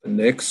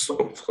Knicks.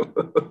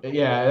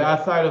 Yeah,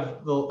 outside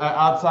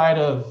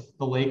of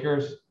the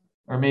Lakers,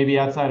 or maybe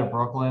outside of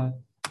Brooklyn.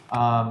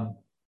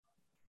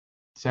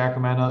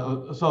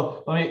 Sacramento.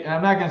 So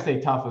I'm not going to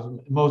say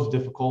toughest, most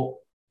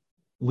difficult,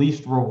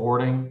 least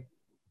rewarding.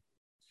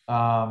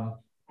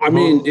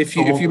 If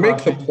you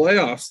make the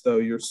playoffs, though,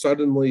 you're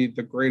suddenly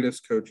the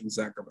greatest coach in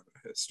Sacramento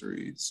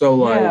history. So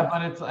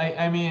but it's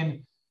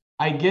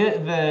I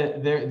get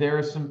that there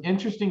are some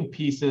interesting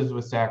pieces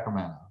with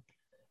Sacramento.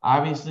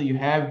 Obviously, you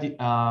have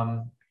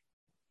De'Aaron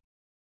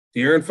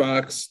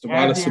Fox,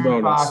 Domantas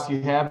Sabonis.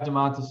 You have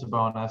Domantas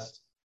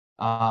Sabonis.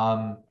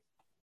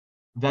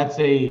 That's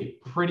a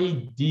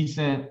pretty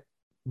decent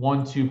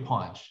 1-2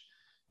 punch.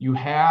 You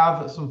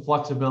have some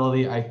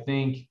flexibility. I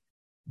think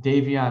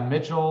Davion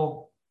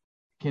Mitchell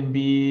can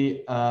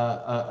be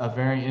a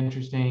very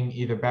interesting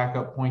either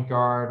backup point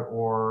guard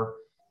or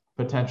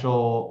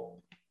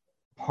potential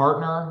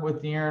partner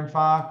with De'Aaron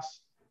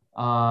Fox.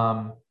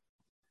 Rashawn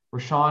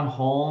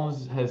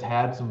Holmes has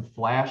had some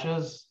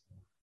flashes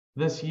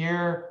this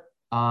year.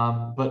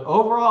 But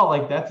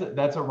overall,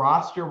 that's a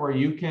roster where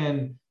you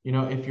can,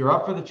 if you're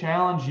up for the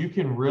challenge, you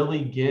can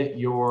really dig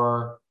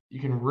your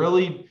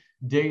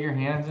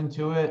hands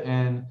into it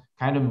and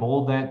kind of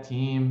mold that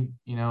team,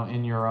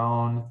 in your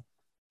own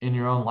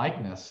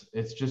likeness.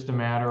 It's just a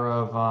matter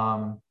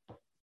of,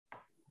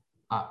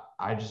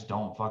 I just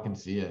don't fucking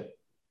see it.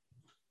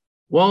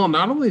 Well,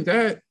 not only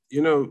that,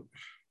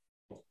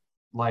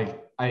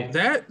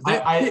 that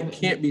pick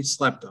can't be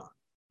slept on.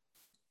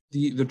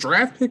 The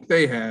draft pick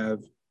they have,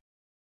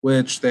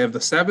 which they have the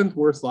 7th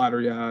worst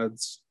lottery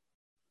odds,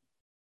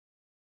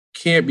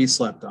 can't be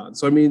slept on.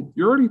 So,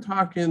 you're already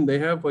talking, they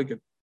have a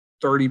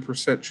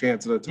 30%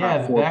 chance at a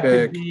top 4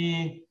 pick.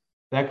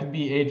 That could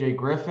be AJ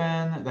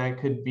Griffin. That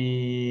could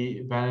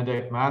be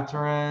Benedict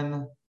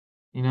Mathurin.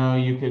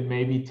 You could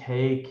maybe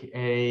take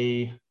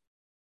a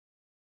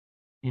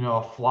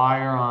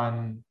flyer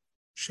on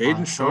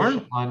Shaden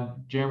Sharp,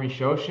 on Jeremy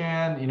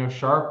Shoshan.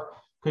 Sharp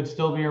could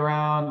still be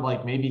around.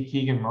 Maybe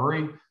Keegan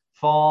Murray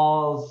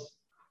falls.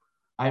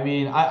 I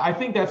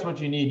think that's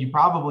what you need. You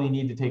probably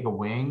need to take a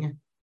wing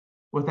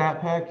with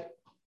that pick.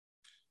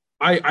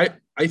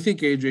 I think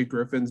AJ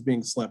Griffin's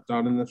being slept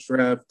on in this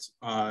draft.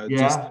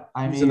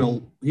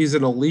 He's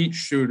an elite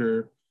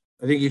shooter.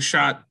 I think he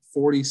shot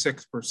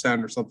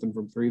 46% or something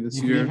from 3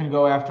 this year. You can even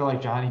go after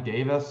Johnny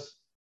Davis.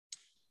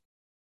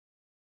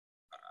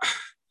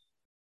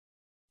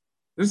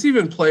 There's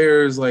even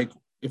players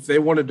if they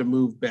wanted to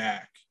move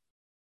back,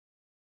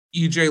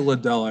 EJ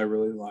Liddell I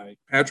really like.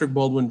 Patrick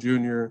Baldwin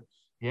Jr.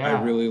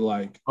 I really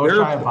like.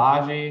 Ochai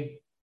Agbaji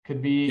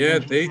could be. Yeah,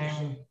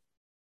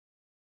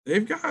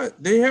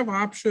 they have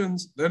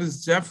options. That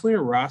is definitely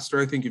a roster.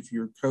 I think if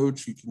you're a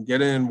coach, you can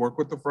get in, work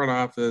with the front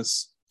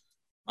office.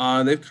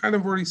 They've kind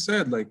of already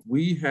said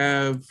we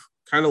have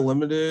kind of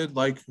limited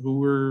who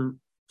we're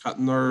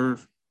cutting our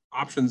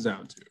options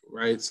down to,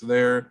 right? So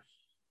they're,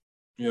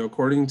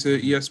 according to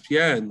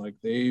ESPN,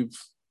 they've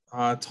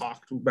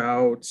talked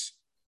about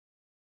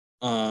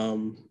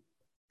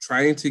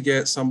trying to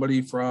get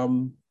somebody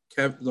from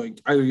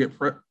either get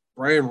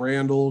Brian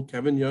Randall,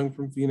 Kevin Young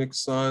from Phoenix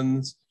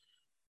Suns.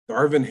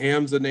 Darvin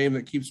Ham's a name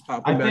that keeps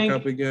popping back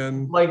up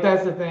again.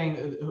 That's the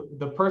thing.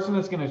 The person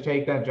that's going to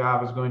take that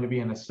job is going to be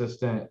an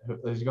assistant.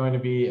 Is going to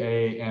be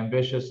a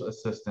ambitious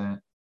assistant.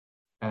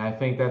 And I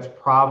think that's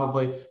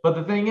probably – but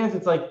the thing is,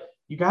 it's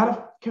you got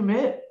to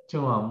commit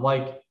to them.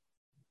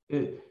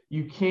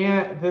 You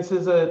can't – this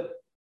is a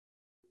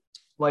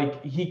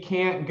like he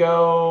can't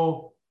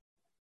go,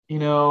 you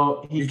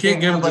know, you can't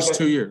give him just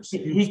 2 years.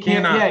 He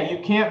can't, you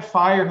can't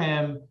fire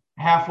him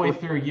halfway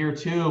through year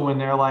 2 when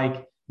they're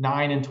like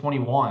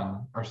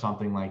 9-21 or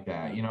something like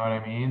that. You know what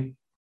I mean?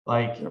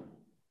 Like, yep.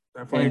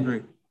 Definitely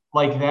agree.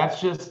 Like that's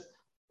just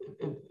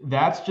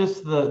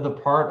the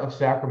part of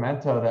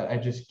Sacramento that I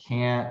just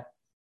can't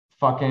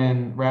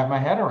fucking wrap my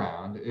head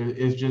around.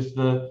 Is just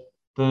the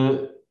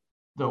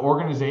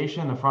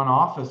organization, the front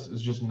office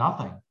is just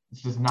nothing.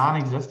 It's just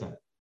non-existent.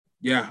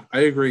 Yeah,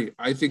 I agree.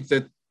 I think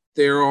that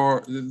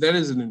that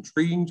is an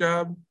intriguing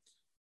job.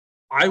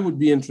 I would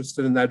be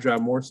interested in that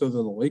job more so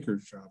than the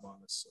Lakers job,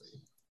 honestly,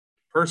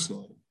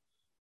 personally.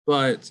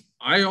 But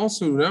I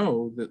also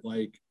know that,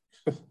 like,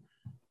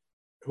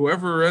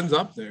 whoever ends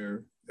up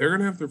there, they're going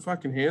to have their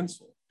fucking hands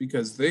full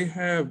because they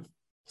have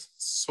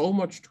so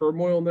much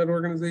turmoil in that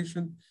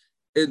organization.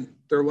 And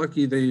they're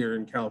lucky they are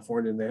in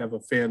California and they have a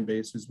fan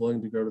base who's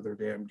willing to go to their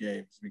damn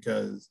games,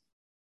 because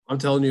I'm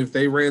telling you, if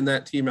they ran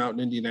that team out in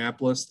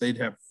Indianapolis, they'd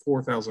have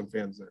 4,000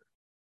 fans there.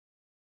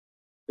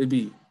 It'd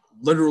be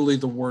literally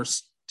the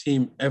worst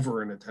team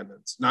ever in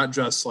attendance, not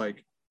just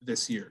like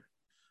this year.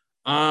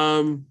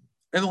 And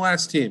the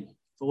last team,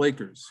 the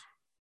Lakers.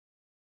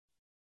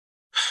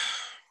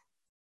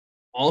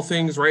 All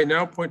things right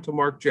now point to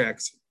Mark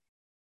Jackson.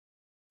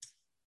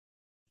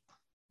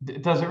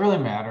 Does it really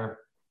matter?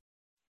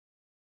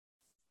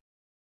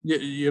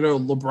 You know,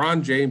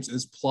 LeBron James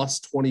is plus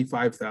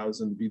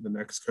 25,000 to be the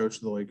next coach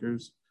of the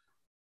Lakers.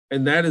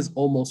 And that is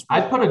almost.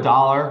 I'd put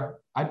 $1.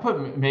 I'd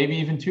put maybe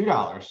even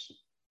 $2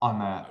 on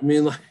that. I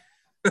mean, like,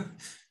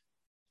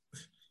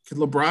 could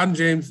LeBron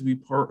James be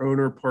part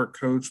owner, part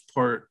coach,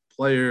 part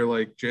player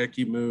like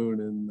Jackie Moon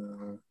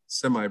and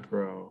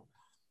semi-pro?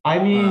 I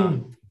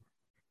mean,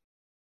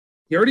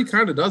 he already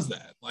kind of does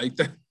that. Like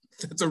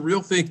that's a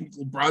real thing.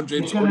 LeBron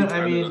James already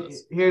kind of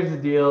does. Here's the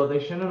deal: they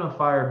shouldn't have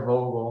fired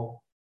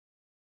Vogel.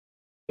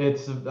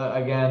 It's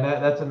again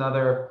that's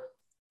another.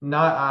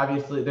 Not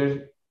obviously,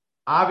 there's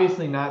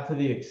obviously not to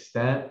the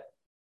extent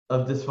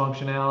of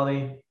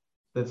dysfunctionality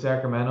that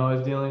Sacramento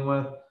is dealing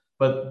with,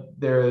 but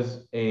there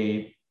is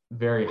a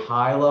very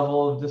high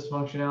level of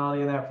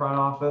dysfunctionality in that front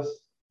office.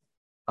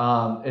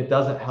 It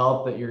doesn't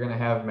help that you're going to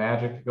have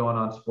Magic going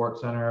on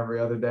SportsCenter every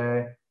other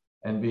day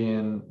and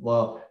being,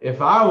 well,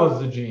 if I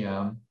was the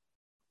GM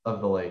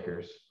of the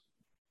Lakers.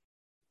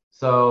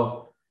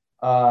 So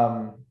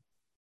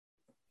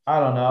I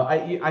don't know.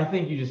 I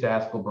think you just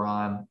ask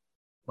LeBron,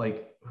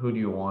 like, who do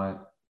you want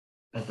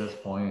at this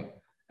point?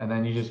 And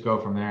then you just go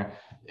from there.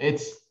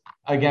 It's,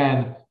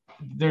 again,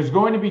 there's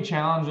going to be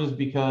challenges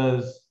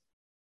because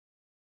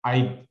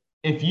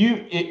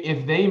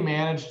if they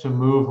manage to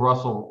move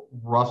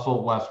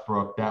Russell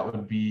Westbrook, that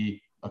would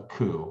be a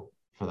coup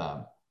for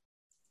them.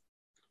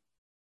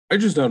 I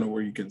just don't know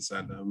where you can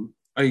send him.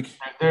 Like,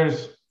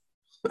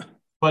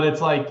 but it's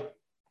like,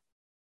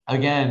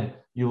 again,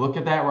 you look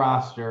at that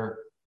roster.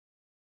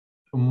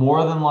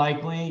 More than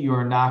likely, you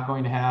are not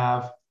going to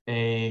have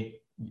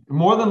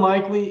more than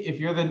likely, if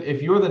you're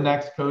the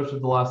next coach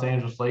of the Los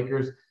Angeles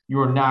Lakers, you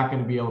are not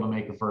going to be able to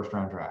make a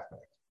first-round draft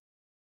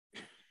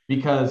pick,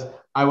 because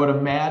I would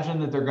imagine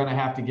that they're going to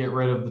have to get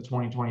rid of the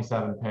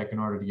 2027 pick in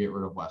order to get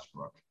rid of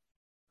Westbrook.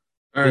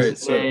 All right,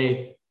 so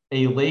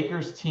a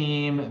Lakers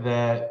team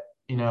that,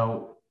 you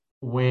know,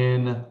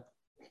 when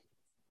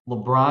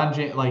LeBron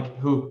James,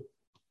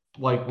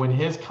 when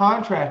his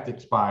contract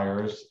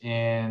expires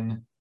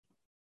in,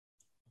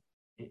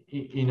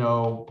 you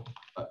know,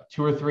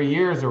 2 or 3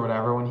 years or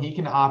whatever, when he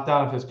can opt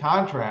out of his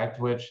contract,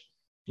 which,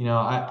 you know,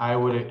 I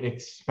would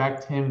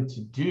expect him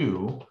to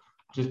do,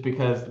 just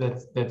because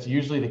that's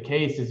usually the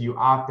case, is you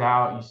opt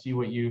out, you see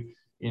what you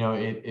know,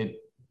 it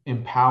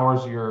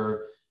empowers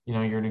your, you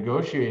know, your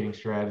negotiating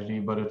strategy.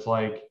 But it's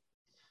like,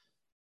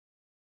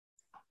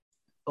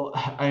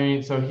 I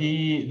mean, so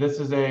this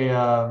is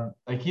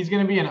he's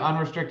going to be an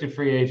unrestricted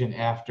free agent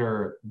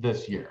after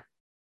this year.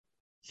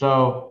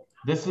 So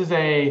this is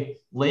a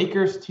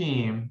Lakers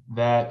team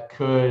that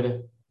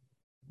could,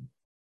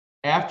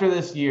 after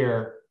this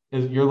year,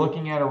 you're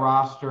looking at a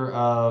roster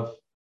of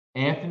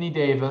Anthony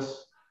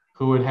Davis,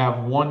 who would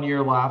have 1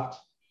 year left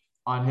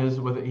on his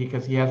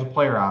because he has a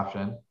player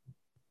option,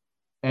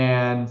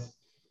 and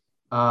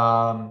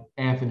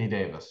Anthony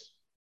Davis,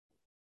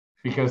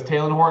 because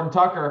Talen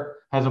Horton-Tucker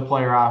has a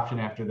player option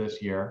after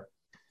this year.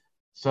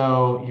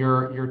 So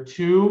your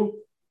two,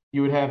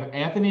 you would have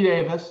Anthony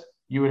Davis,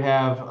 you would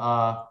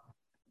have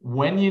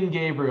Wenyen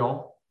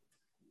Gabriel.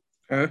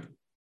 Okay.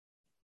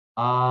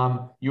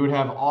 You would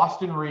have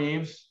Austin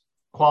Reeves,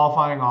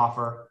 qualifying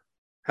offer.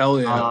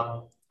 Hell yeah.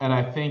 And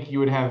I think you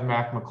would have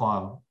Mac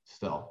McClung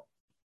still.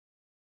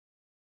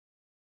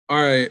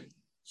 All right.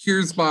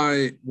 Here's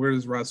where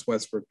does Russ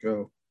Westbrook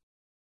go?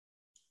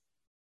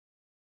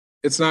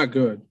 It's not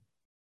good.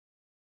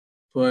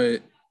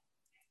 But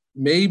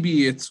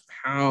maybe it's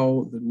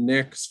how the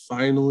Knicks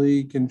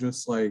finally can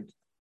just like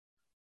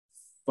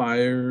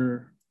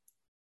fire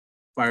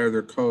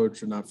their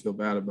coach and not feel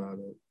bad about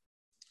it.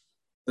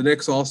 The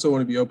Knicks also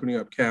want to be opening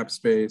up cap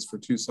space for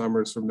 2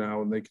 summers from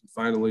now, and they can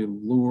finally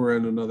lure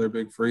in another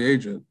big free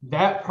agent.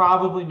 That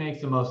probably makes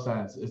the most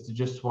sense, is to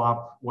just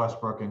swap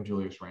Westbrook and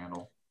Julius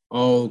Randle.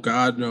 Oh,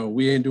 God, no.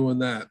 We ain't doing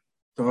that.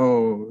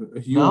 Oh,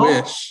 you No?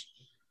 wish.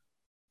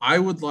 I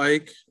would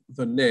like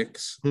the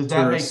Knicks. Does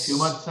that make too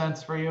much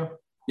sense for you?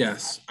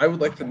 Yes. I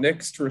would like the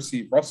Knicks to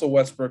receive Russell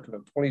Westbrook in a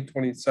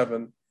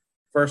 2027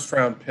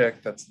 first-round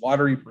pick that's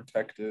lottery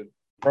protected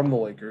from the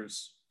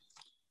Lakers.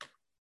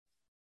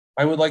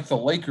 I would like the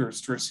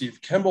Lakers to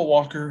receive Kemba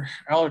Walker,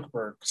 Alec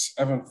Burks,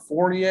 Evan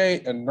Fournier,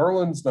 and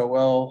Nerlens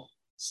Noel.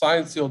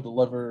 Signed, sealed,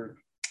 delivered.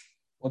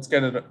 Let's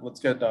get it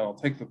done. I'll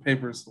take the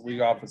papers to the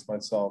league office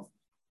myself.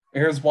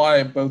 And here's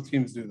why both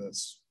teams do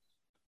this.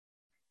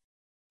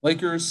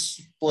 Lakers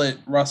split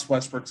Russ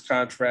Westbrook's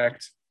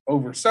contract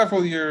over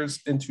several years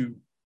into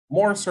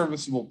more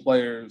serviceable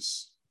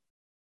players.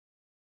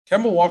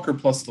 Kemba Walker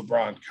plus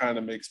LeBron kind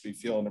of makes me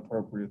feel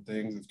inappropriate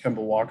things if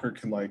Kemba Walker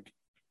can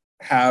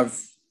have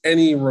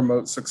any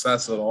remote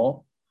success at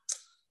all.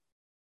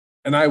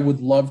 And I would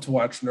love to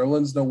watch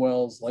Nerlens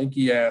Noel's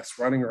lanky ass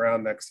running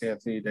around next to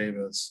Anthony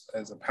Davis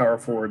as a power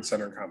forward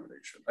center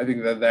combination. I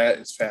think that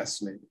is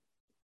fascinating.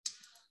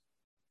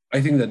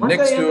 I think the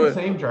Knicks do it.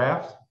 Same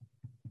draft?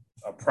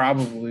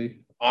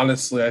 Probably.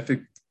 Honestly, I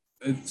think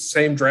it's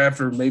same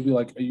draft or maybe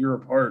like a year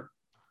apart.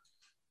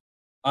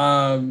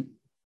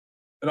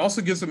 It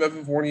also gives him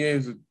Evan Fournier,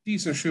 who's a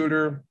decent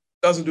shooter.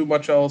 Doesn't do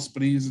much else,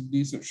 but he's a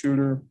decent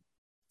shooter.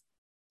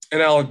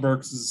 And Alec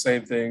Burks is the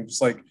same thing.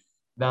 Just like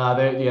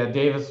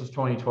Davis was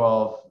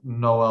 2012.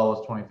 Noel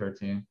was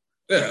 2013.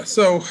 Yeah,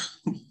 so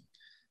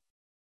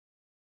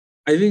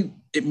I think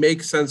it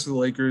makes sense for the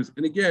Lakers.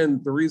 And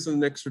again, the reason the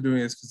Knicks are doing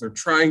it is because they're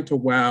trying to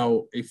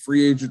wow a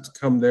free agent to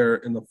come there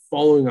in the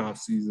following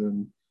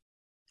offseason.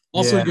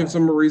 Also gives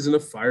them a reason to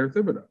fire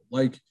Thibodeau.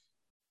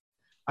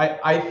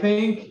 I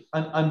think,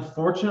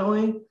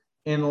 unfortunately,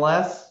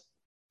 unless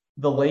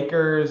the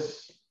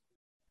Lakers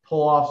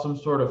pull off some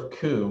sort of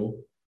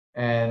coup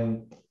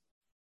and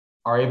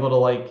are able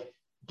to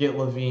get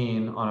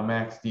Levine on a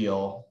max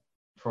deal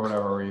for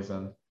whatever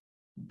reason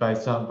by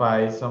some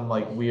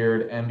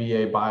weird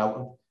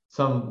NBA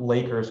some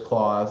Lakers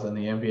clause in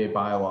the NBA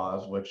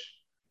bylaws, which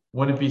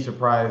wouldn't be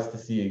surprised to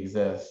see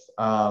exist.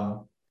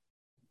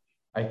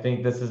 I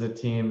think this is a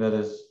team that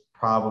is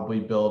probably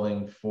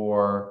building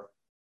for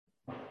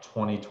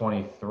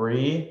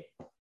 2023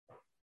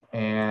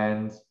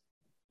 and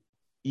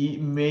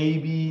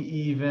maybe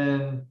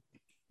even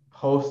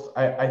post.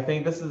 I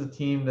think this is a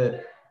team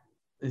that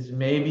is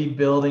maybe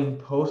building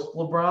post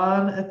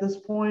LeBron at this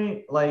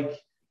point.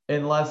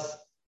 Unless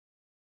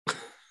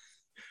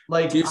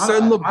do you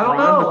send LeBron? I don't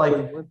know.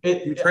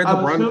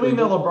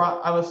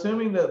 I'm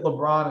assuming that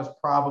LeBron is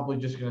probably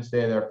just going to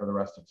stay there for the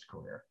rest of his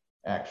career.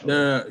 Actually,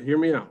 no, hear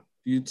me out.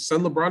 You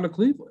send LeBron to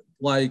Cleveland.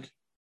 I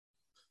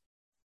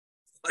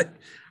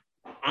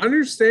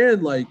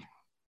understand.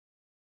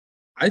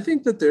 I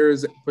think that there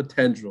is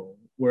potential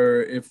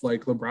where if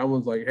LeBron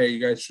was hey, you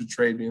guys should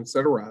trade me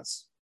instead of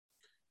Russ,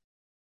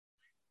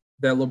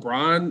 that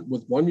LeBron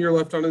with 1 year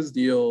left on his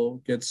deal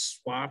gets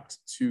swapped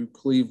to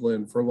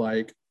Cleveland for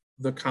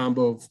the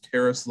combo of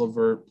Karis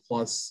LeVert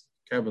plus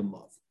Kevin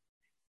Love.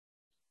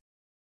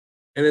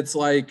 And it's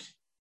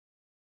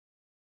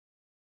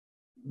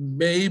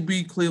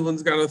maybe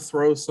Cleveland's got to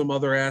throw some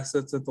other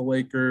assets at the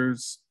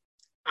Lakers.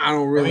 I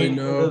don't really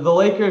know. The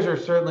Lakers are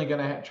certainly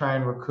going to try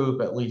and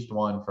recoup at least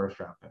one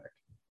first-round pick.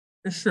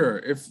 Sure.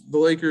 If the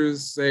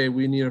Lakers say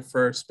we need a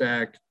first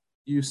back,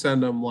 you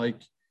send them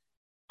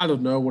I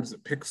don't know, what is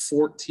it, pick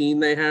 14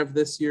 they have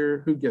this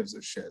year? Who gives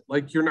a shit?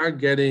 You're not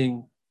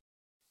getting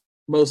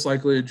most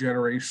likely a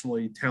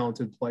generationally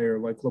talented player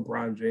like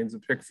LeBron James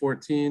at pick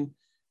 14.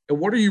 And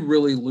what are you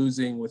really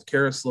losing with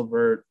Karis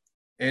LeVert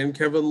and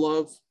Kevin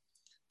Love?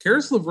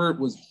 Karis LeVert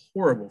was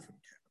horrible for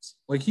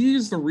the Cavs.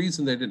 He's the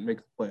reason they didn't make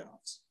the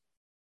playoffs.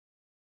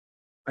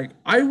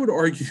 I would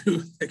argue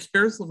that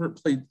Karis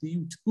LeVert played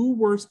the 2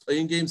 worst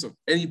playing games of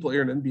any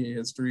player in NBA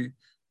history.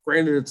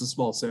 Granted, it's a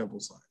small sample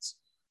size.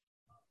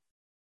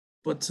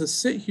 But to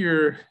sit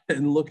here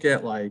and look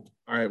at all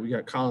right, we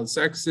got Colin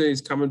Sexton,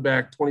 he's coming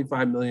back,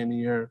 $25 million a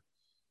year.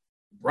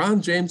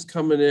 LeBron James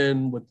coming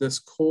in with this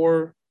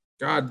core,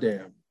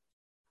 goddamn.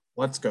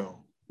 Let's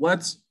go.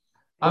 Let's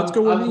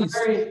go East.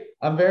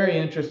 I'm very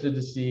interested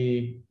to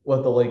see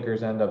what the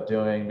Lakers end up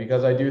doing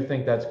because I do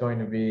think that's going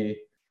to be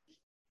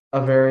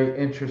a very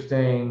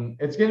interesting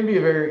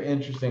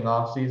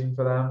offseason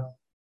for them.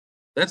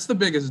 That's the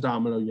biggest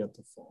domino yet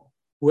to fall.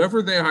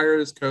 Whoever they hire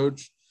as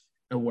coach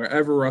and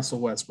wherever Russell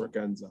Westbrook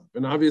ends up.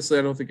 And obviously,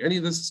 I don't think any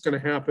of this is going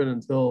to happen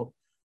until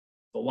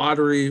the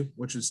lottery,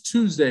 which is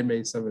Tuesday, May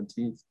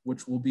 17th,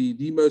 which will be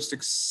the most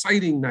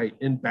exciting night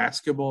in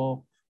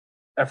basketball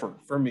ever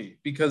for me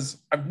because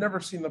I've never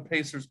seen the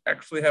Pacers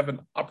actually have an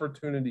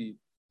opportunity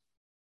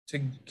to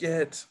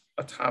get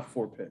a top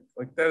 4 pick.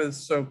 That is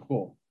so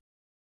cool.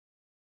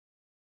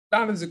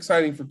 Not as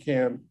exciting for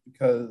Cam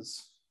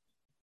because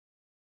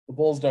the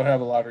Bulls don't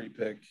have a lottery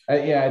pick.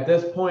 At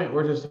this point,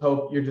 you're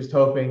just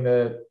hoping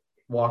that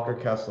Walker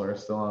Kessler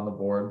is still on the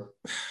board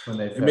when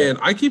they pick. Man,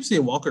 I keep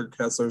seeing Walker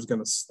Kessler is going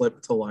to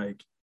slip to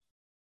like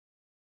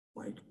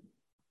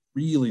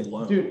really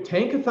low. Dude,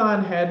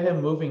 Tankathon had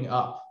him moving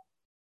up.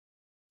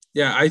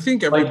 Yeah, I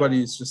think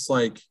everybody's just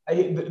like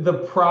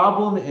the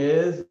problem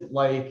is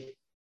like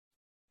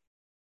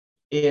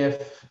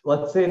if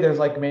let's say there's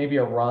like maybe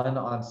a run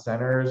on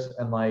centers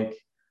and like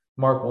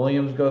Mark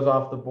Williams goes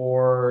off the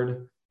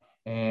board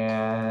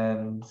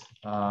and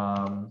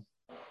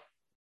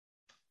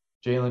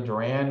Jalen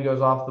Duran goes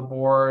off the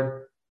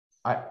board.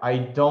 I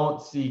don't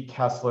see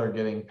Kessler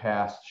getting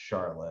past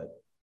Charlotte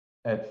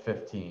at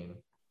 15.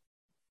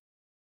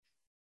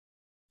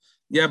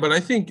 Yeah, but I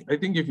think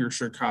if you're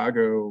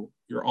Chicago,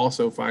 you're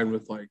also fine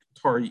with like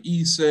Tari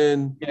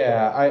Eason.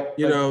 Yeah, I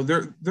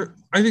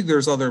think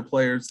there's other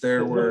players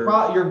there where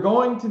you're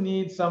going to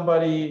need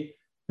somebody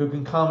who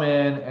can come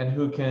in and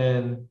who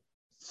can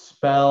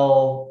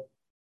spell,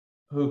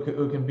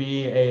 who can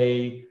be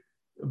a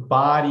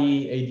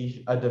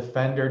body, a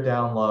defender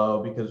down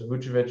low because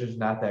Vucevic is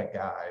not that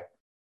guy.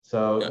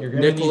 So you're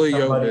going to need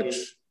somebody.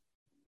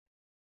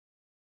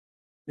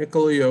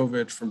 Nikola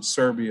Jovic from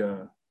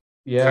Serbia.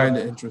 Yeah, kind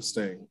of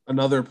interesting.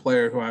 Another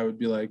player who I would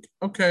be like,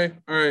 okay,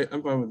 all right,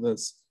 I'm fine with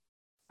this.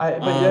 But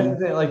that's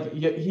the thing, like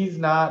he's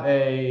not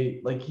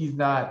that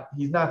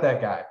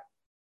guy.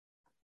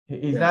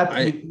 He's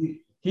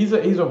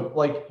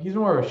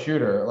more of a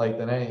shooter like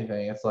than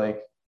anything. It's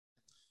like,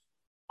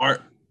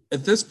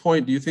 at this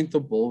point, do you think the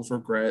Bulls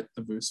regret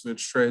the Vucevic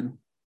trade?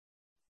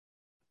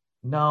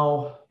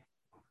 No,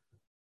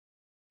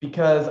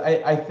 because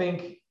I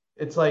think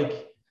it's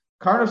like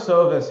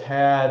Karnisovas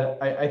had,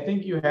 I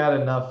think you had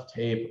enough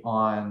tape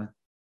on.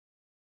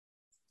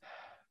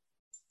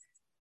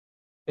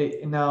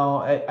 No,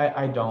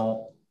 I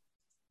don't.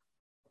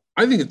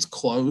 I think it's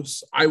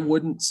close. I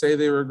wouldn't say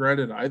they regret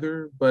it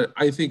either, but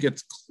I think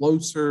it's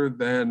closer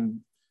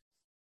than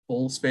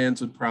Bulls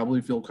fans would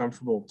probably feel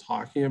comfortable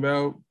talking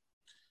about.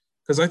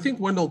 Because I think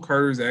Wendell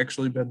Carter's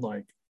actually been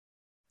like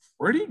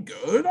pretty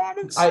good,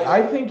 honestly.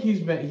 I think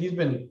he's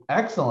been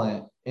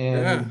excellent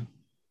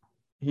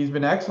he's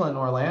been excellent in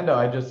Orlando.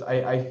 I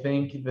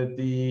think that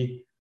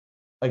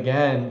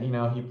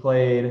he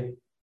played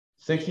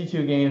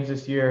 62 games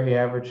this year. He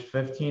averaged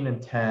 15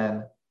 and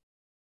 10.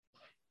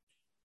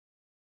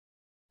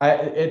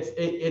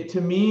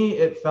 To me,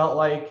 it felt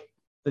like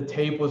the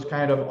tape was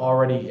kind of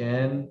already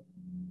in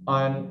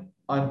on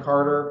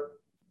Carter.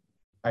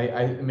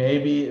 I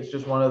maybe it's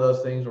just one of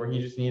those things where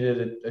he just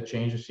needed a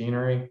change of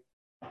scenery.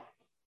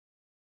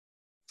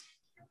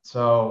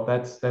 So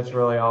that's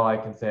really all I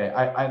can say.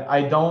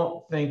 I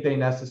don't think they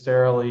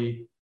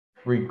necessarily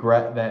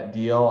regret that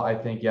deal. I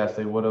think, yes,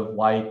 they would have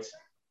liked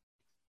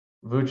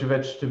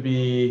Vucevic to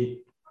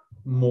be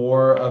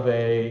more of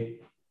a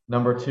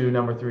number 2,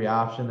 number 3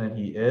 option than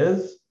he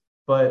is.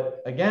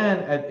 But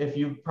again, if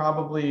you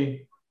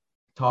probably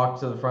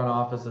talked to the front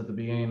office at the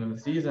beginning of the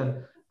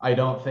season, I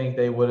don't think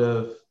they would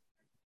have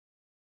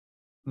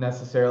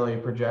necessarily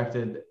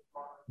projected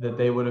that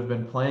they would have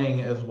been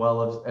playing as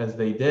well as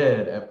they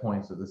did at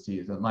points of the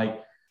season.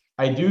 Like,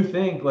 I do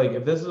think, like,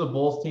 if this is a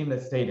Bulls team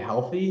that stayed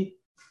healthy,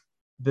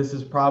 this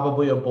is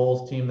probably a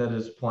Bulls team that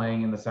is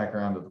playing in the second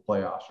round of the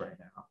playoffs right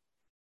now.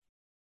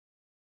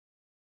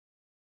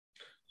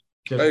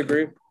 I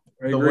agree.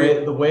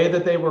 The way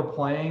that they were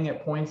playing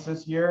at points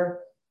this year.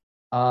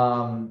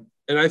 And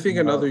I think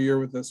another year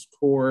with this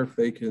core, if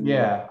they can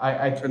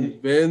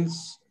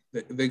convince,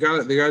 they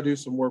got to do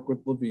some work with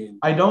Levine.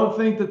 I don't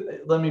think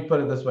that, let me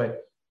put it this way.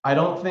 I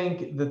don't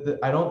think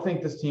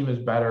this team is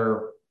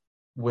better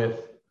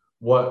with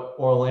what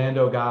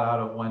Orlando got out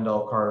of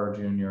Wendell Carter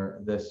Jr.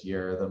 this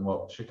year than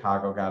what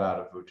Chicago got out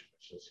of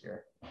Vucevic this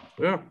year.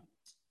 Yeah,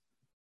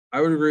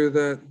 I would agree with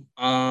that.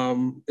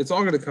 It's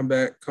all going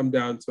to come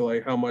down to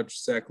like how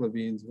much Zach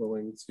LaVine's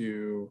willing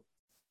to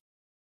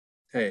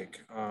take,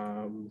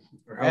 or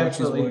how much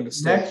he's willing to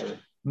stay.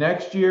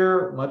 Next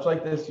year, much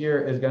like this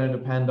year, is going to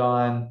depend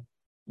on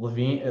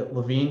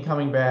Levine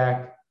coming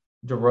back,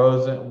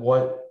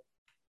 DeRozan,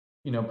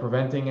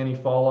 preventing any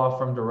fall off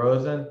from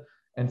DeRozan,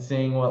 and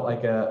seeing what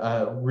like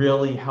a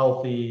really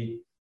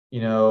healthy,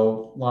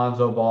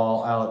 Lonzo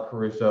Ball, Alec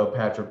Caruso,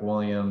 Patrick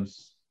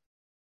Williams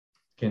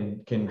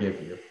can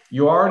give you.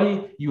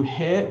 You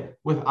hit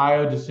with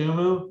Ayo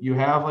Dosunmu. You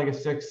have like a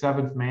 6th,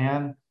 7th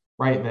man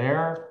right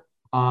there.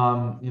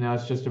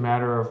 It's just a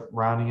matter of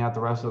rounding out the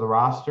rest of the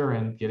roster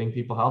and getting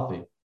people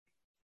healthy.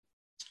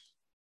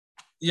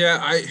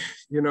 Yeah,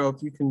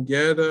 if you can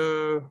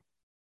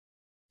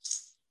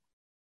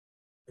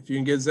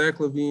get Zach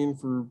LaVine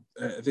for,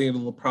 I think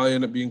it'll probably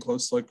end up being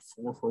close to like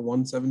 4 for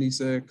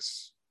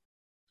 176.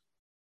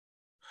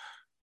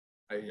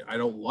 I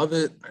don't love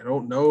it. I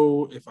don't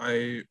know if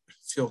I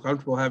feel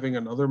comfortable having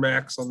another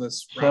max on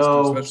this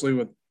roster, especially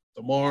with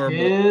DeMar.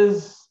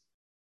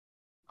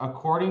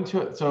 According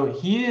to it, so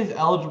he is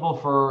eligible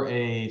for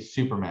a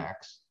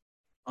supermax.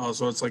 Oh,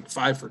 so it's like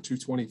 5 for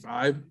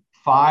 225?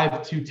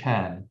 5 to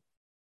 10.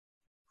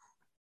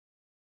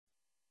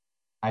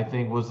 I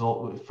think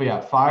 5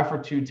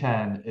 for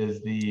 210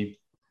 is the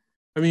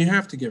I mean, you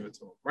have to give it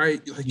to him,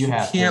 right? Like you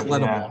have can't to,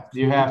 let him off.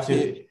 You have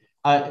to.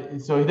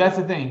 So that's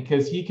the thing,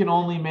 because he can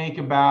only make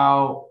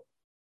about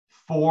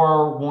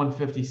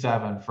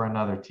 157 for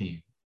another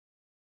team.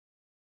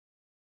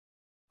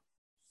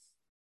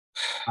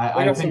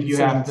 I think you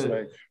have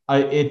to.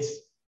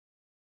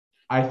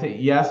 I think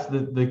yes,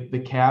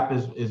 the cap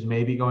is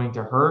maybe going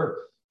to hurt,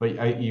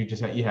 but you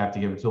have to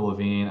give it to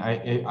Levine.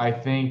 I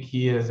think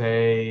he is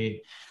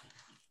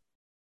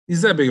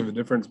he's that big of a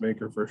difference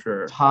maker for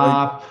sure.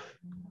 Top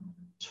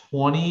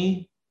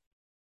 20.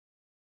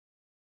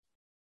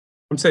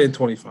 I'm saying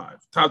 25.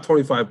 Top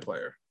 25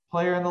 player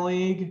in the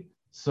league.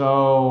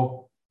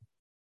 So,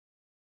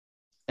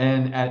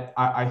 and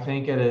I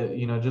think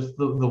just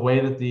the way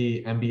that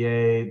the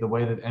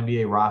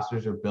NBA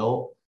rosters are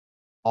built,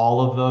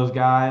 all of those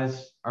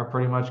guys are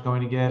pretty much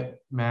going to get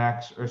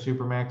max or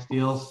super max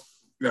deals.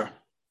 Yeah.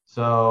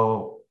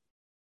 So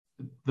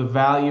the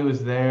value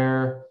is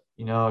there.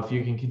 If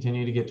you can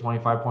continue to get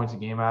 25 points a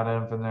game out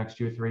of him for the next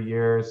 2 or 3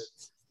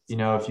 years,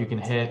 if you can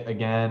hit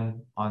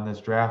again on this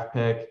draft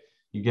pick,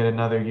 you get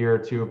another year or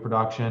two of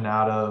production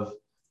out of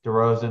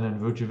DeRozan and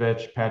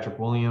Vucevic. Patrick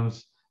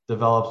Williams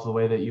develops the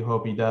way that you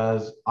hope he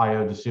does.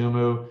 Ayo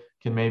Dosunmu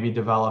can maybe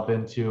develop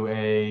into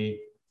a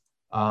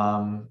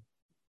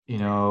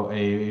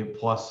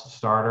plus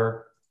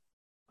starter.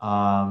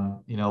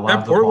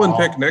 That Portland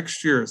pick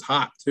next year is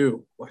hot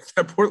too. Like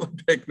that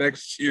Portland pick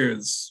next year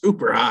is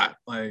super hot.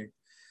 Like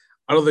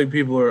I don't think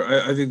people are.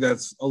 I think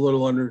that's a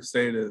little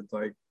understated.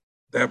 Like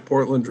that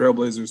Portland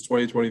Trailblazers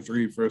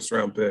 2023 first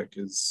round pick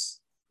is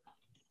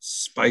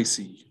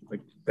spicy.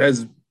 Like that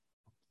has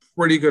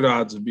pretty good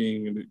odds of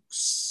being an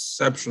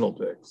exceptional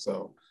pick.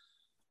 So,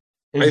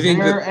 is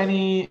there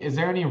any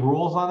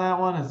rules on that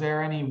one? Is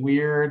there any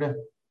weird? I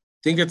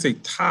think it's a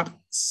top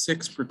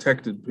 6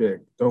 protected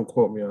pick. Don't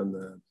quote me on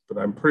that, but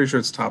I'm pretty sure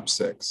it's top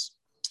 6.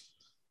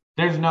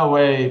 There's no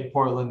way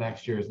Portland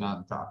next year is not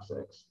in the top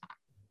 6.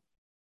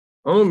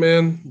 Oh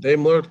man,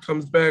 Dame Lillard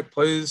comes back,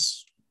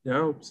 plays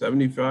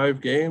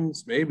 75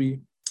 games,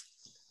 maybe.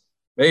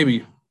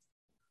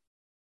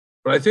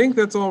 But I think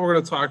that's all we're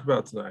going to talk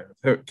about tonight.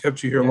 I've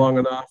kept you here long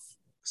enough.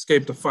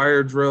 Escaped the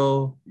fire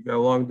drill. You got a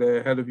long day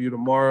ahead of you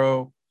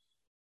tomorrow.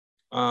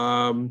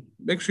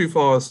 Make sure you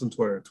follow us on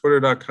Twitter,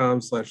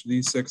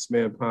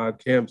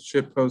 twitter.com/the6manpod. Cam's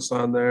shit posts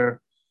on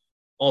there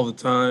all the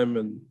time.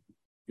 And,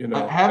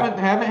 I haven't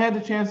had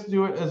the chance to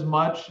do it as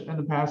much in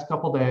the past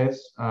couple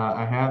days.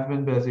 I have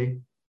been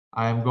busy.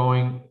 I'm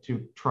going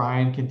to try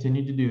and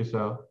continue to do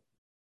so.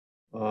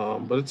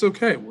 But it's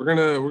okay. We're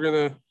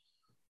gonna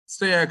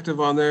stay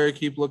active on there.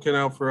 Keep looking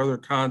out for other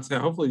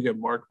content. Hopefully you get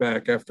Mark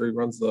back after he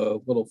runs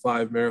the Little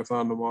 5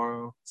 marathon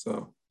tomorrow.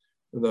 So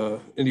the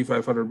Indy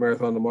 500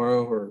 marathon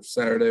tomorrow or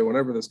Saturday,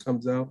 whenever this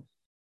comes out.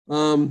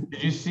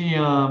 Did you see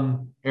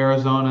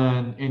Arizona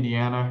and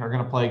Indiana are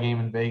going to play a game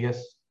in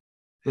Vegas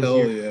this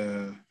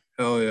year?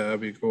 Hell yeah,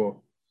 that'd be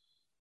cool.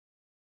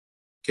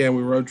 Can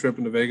we road trip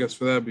into Vegas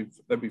for that?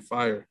 That'd be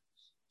fire.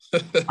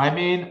 I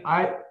mean,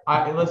 I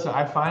listen,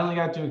 I finally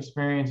got to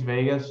experience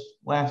Vegas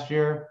last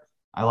year.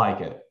 I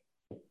like it.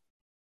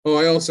 Oh,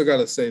 I also got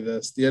to say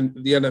this. The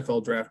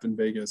NFL draft in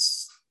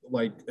Vegas,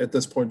 like at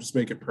this point, just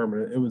make it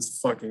permanent. It was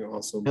fucking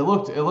awesome. It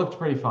looked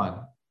pretty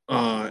fun.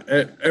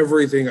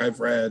 Everything I've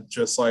read,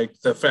 just like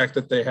the fact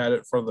that they had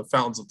it from the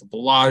fountains at the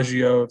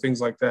Bellagio, things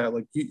like that.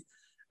 Like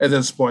at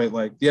this point,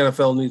 like the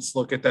NFL needs to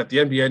look at that. The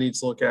NBA needs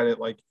to look at it.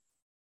 Like,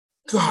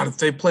 God, if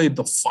they played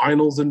the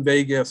finals in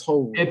Vegas,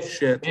 holy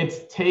shit!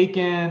 It's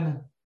taken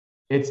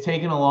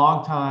a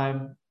long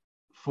time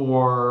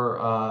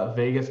for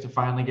Vegas to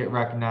finally get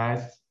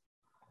recognized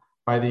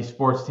by these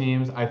sports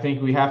teams. I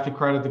think we have to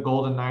credit the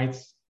Golden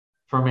Knights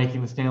for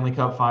making the Stanley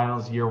Cup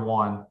Finals year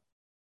 1.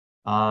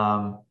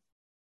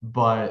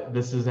 But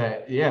this is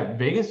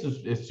Vegas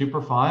is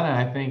super fun, and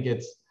I think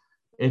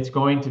it's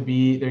going to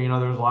be there.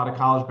 There was a lot of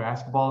college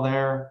basketball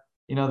there,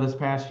 this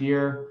past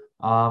year.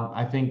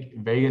 I think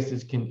Vegas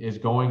is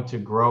going to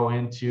grow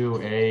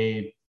into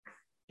a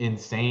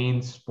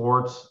insane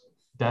sports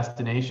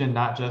destination,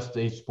 not just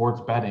a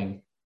sports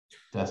betting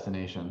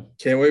destination.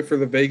 Can't wait for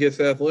the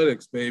Vegas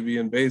Athletics, baby,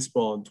 in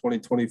baseball in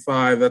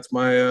 2025. That's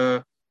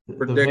my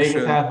prediction. The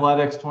Vegas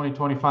Athletics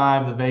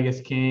 2025, the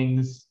Vegas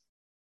Kings,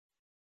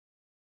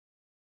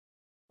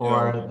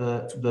 or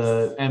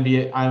the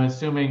NBA. I'm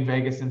assuming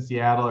Vegas and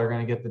Seattle are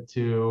going to get the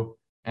 2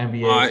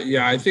 NBA.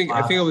 I think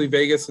it'll be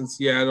Vegas and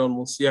Seattle, and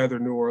we'll see either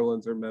New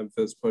Orleans or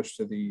Memphis push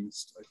to the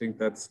East. I think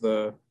that's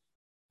the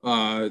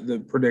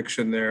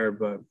prediction there.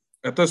 But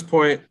at this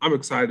point, I'm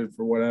excited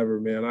for whatever,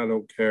 man. I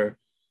don't care.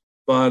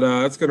 But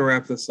that's going to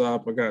wrap this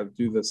up. I got to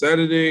do this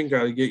editing.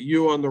 Got to get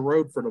you on the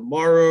road for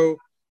tomorrow.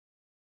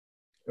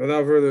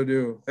 Without further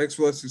ado, thanks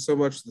for listening so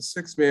much to the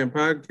 6 Man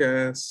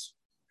Podcast.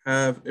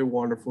 Have a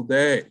wonderful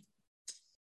day.